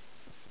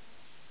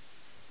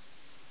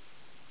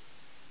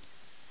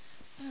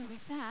 So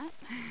with that,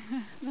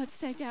 let's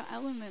take our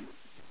elements.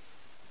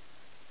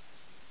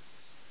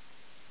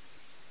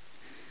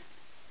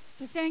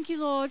 So thank you,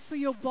 Lord, for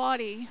your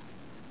body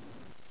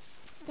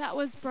that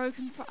was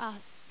broken for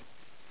us.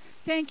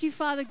 Thank you,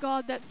 Father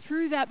God, that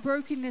through that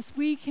brokenness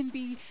we can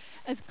be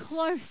as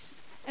close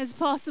as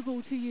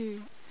possible to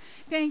you.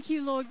 Thank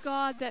you, Lord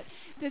God, that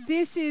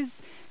this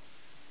is,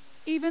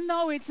 even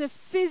though it's a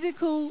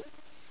physical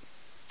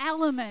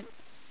element,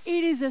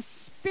 it is a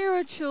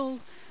spiritual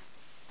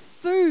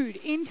food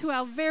into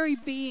our very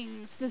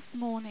beings this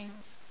morning.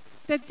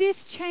 That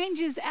this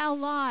changes our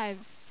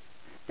lives,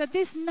 that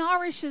this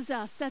nourishes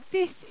us, that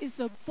this is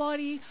the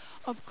body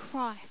of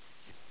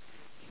Christ.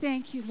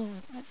 Thank you,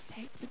 Lord. Let's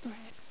take the bread.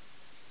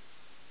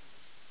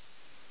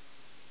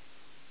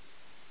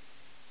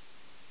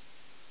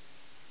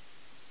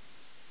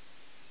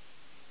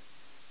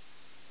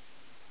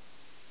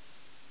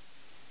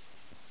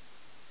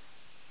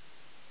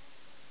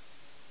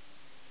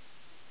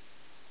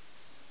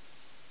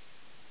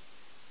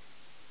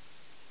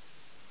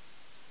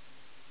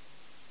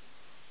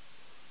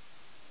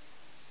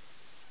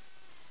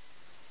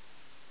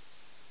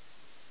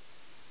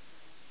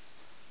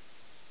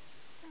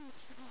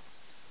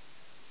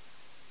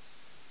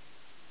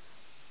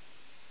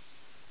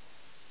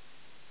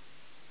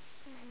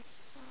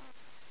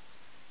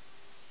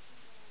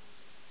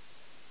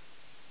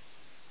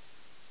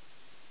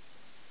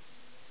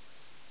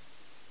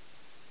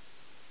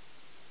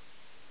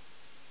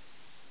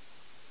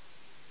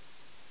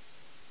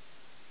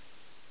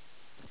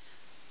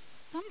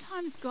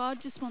 Sometimes God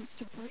just wants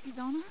to breathe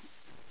on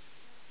us,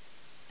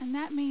 and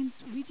that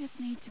means we just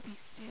need to be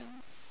still.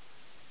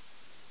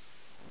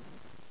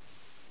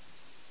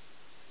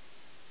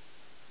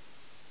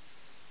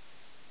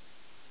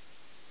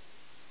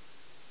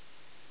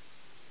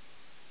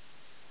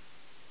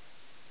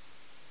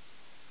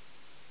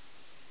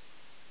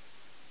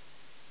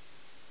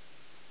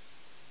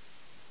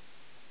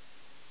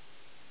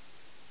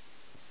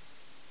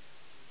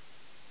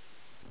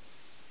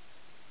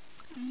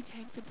 And we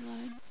take the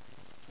blood.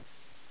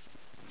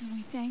 And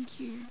we thank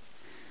you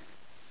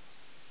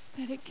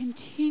that it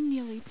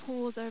continually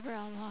pours over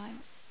our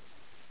lives,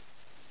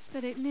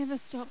 that it never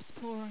stops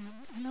pouring,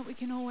 and that we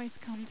can always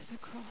come to the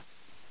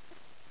cross.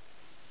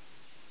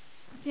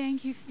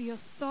 Thank you for the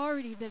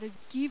authority that is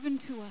given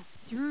to us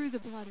through the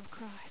blood of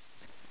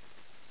Christ.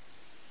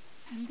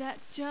 And that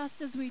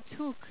just as we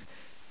took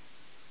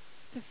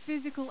the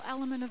physical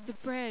element of the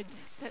bread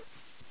that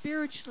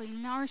spiritually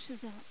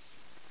nourishes us,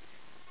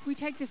 We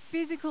take the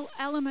physical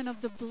element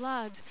of the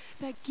blood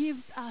that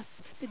gives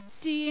us the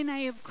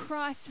DNA of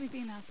Christ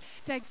within us,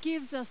 that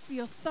gives us the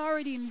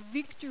authority and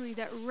victory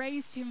that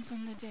raised him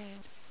from the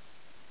dead.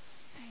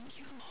 Thank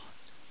you, Lord.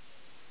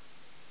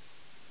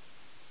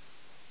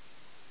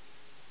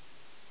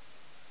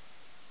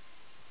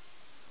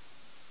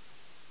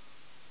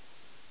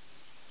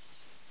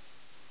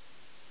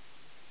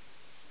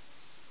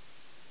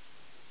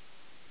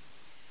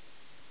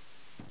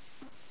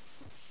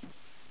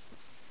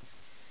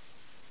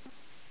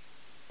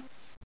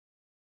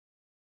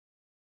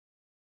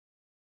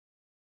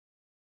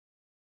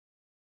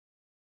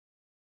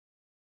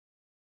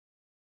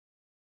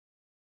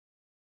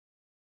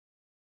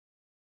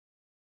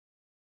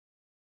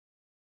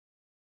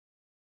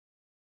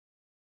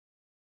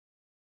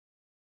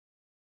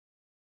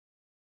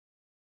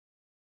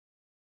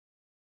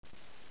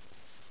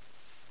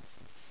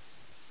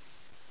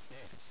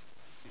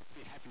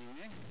 Bit happening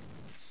there.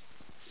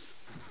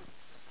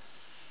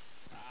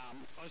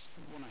 I just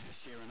want to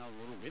share another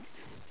little bit.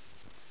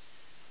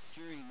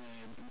 During the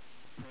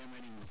prayer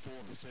meeting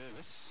before the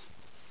service,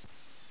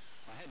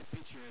 I had a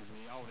picture of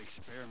the old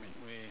experiment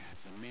where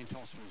the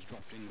Mentos was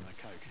dropped into the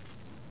Coke.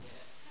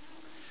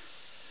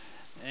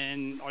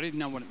 And I didn't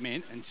know what it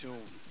meant until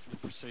the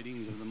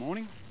proceedings of the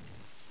morning.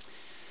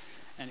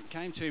 And it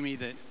came to me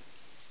that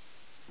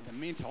the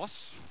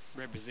Mentos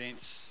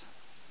represents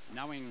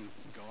knowing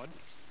God,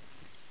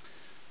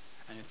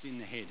 and it's in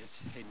the head,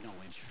 it's head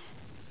knowledge.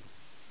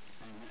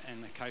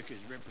 And the Coke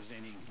is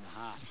representing the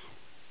heart.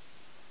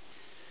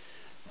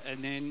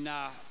 And then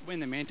when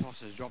the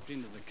Mentos is dropped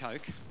into the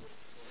Coke,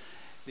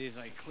 there's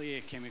a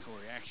clear chemical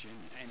reaction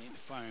and it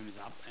foams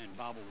up and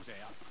bubbles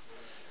out.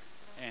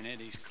 And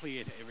it is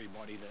clear to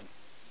everybody that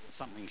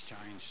something's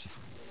changed.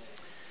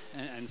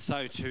 And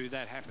so too,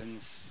 that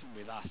happens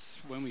with us.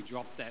 When we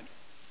drop that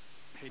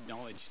head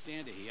knowledge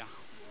down to here,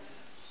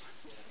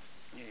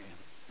 yeah,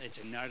 it's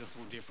a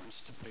noticeable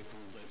difference to people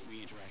that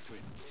we interact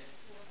with.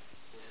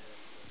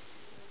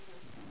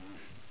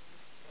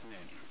 Yeah.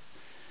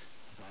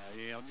 So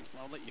yeah,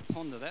 I'll let you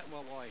ponder that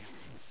while I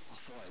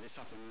follow this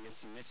up and get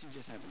some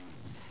messages happening.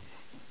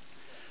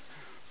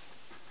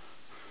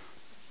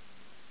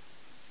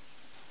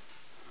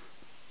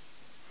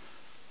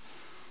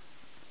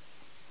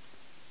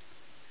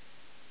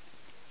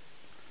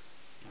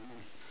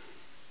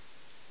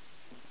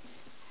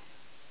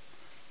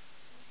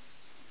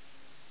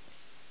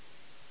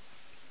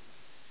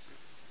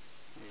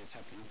 Yeah, it's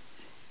happening.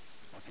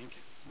 I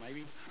think,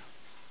 maybe.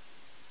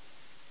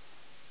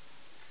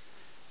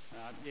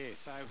 Yeah,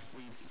 so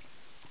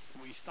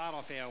we start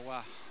off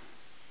our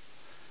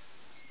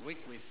week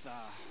with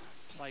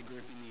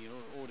playgroup in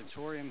the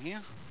auditorium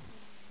here,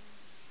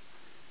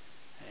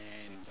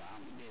 and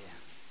yeah,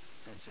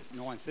 that's at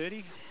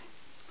 9:30.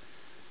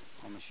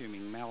 I'm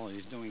assuming Mel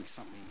is doing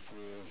something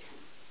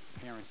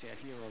for parents out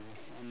here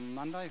on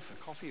Monday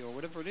for coffee or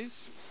whatever it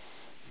is.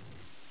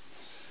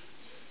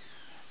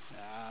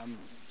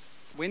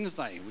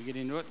 Wednesday, we get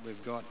into it.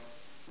 We've got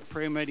the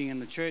prayer meeting in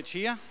the church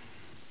here.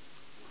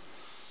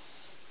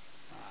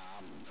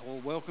 All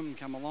welcome,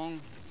 come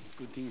along,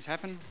 good things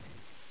happen.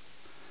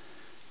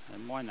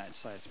 And my notes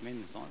say it's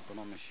men's night, but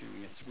I'm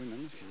assuming it's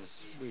women's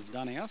because we've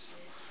done ours.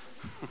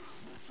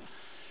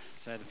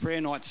 So the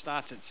prayer night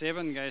starts at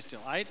 7, goes till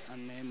 8,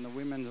 and then the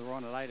women's are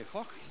on at 8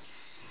 o'clock.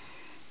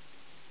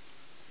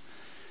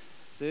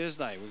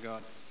 Thursday, we've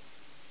got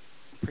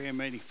a prayer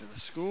meeting for the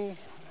school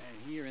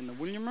and here in the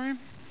William room.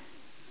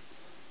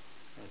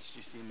 That's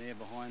just in there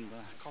behind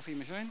the coffee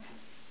machine.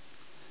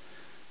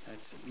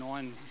 That's at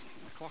 9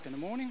 o'clock in the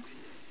morning.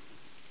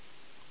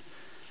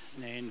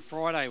 And then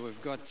Friday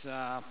we've got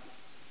at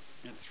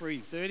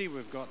 3:30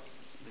 we've got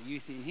the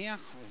youth in here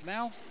with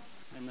Mel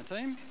and the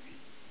team.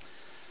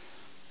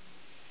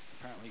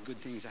 Apparently good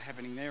things are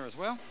happening there as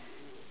well.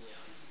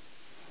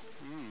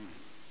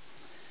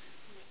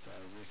 So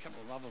there's a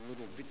couple of other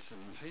little bits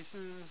and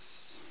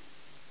pieces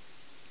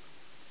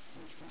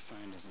which my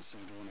phone doesn't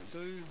seem to want to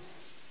do.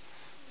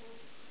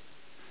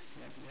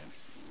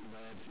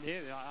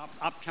 Yep.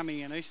 Upcoming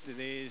in Easter,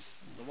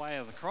 there's the Way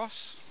of the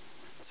Cross.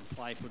 It's a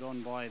play put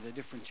on by the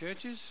different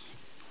churches.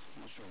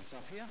 I'm not sure what's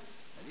up here.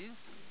 It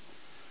is.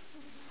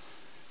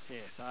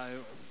 Yeah,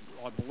 so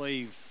I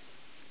believe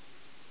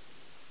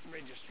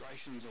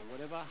registrations or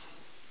whatever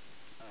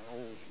are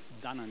all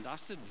done and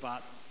dusted,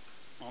 but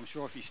I'm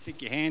sure if you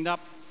stick your hand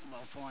up,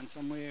 they'll find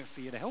somewhere for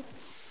you to help.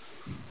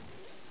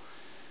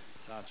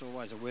 So it's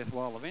always a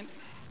worthwhile event.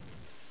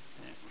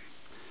 Yeah.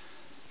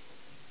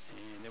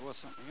 And there was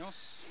something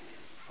else.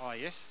 Oh,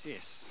 yes.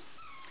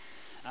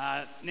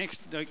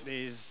 Next week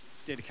there's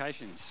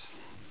dedications.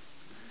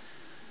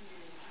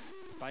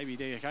 Baby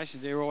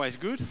dedications, they're always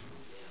good.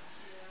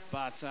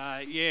 But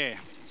yeah,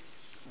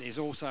 there's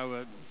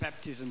also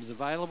baptisms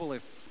available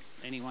if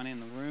anyone in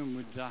the room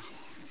would want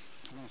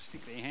to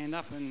stick their hand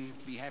up and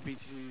be happy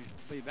to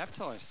be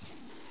baptised.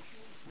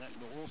 That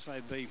will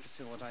also be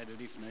facilitated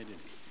if needed.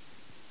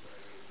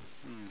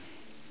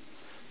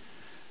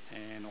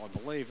 And I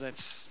believe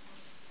that's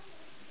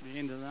the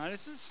end of the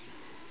notices.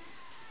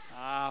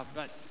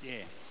 But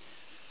yeah,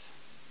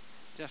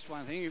 just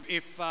one thing.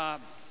 If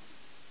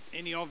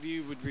any of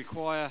you would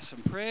require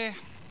some prayer,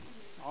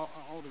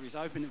 altar is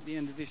open at the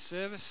end of this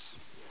service.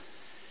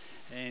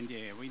 And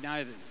yeah, we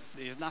know that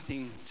there's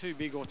nothing too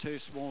big or too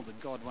small that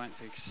God won't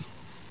fix.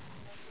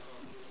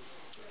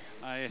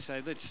 Yeah,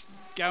 so let's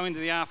go into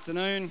the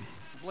afternoon,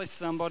 bless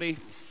somebody,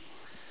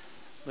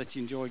 let's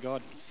enjoy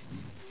God.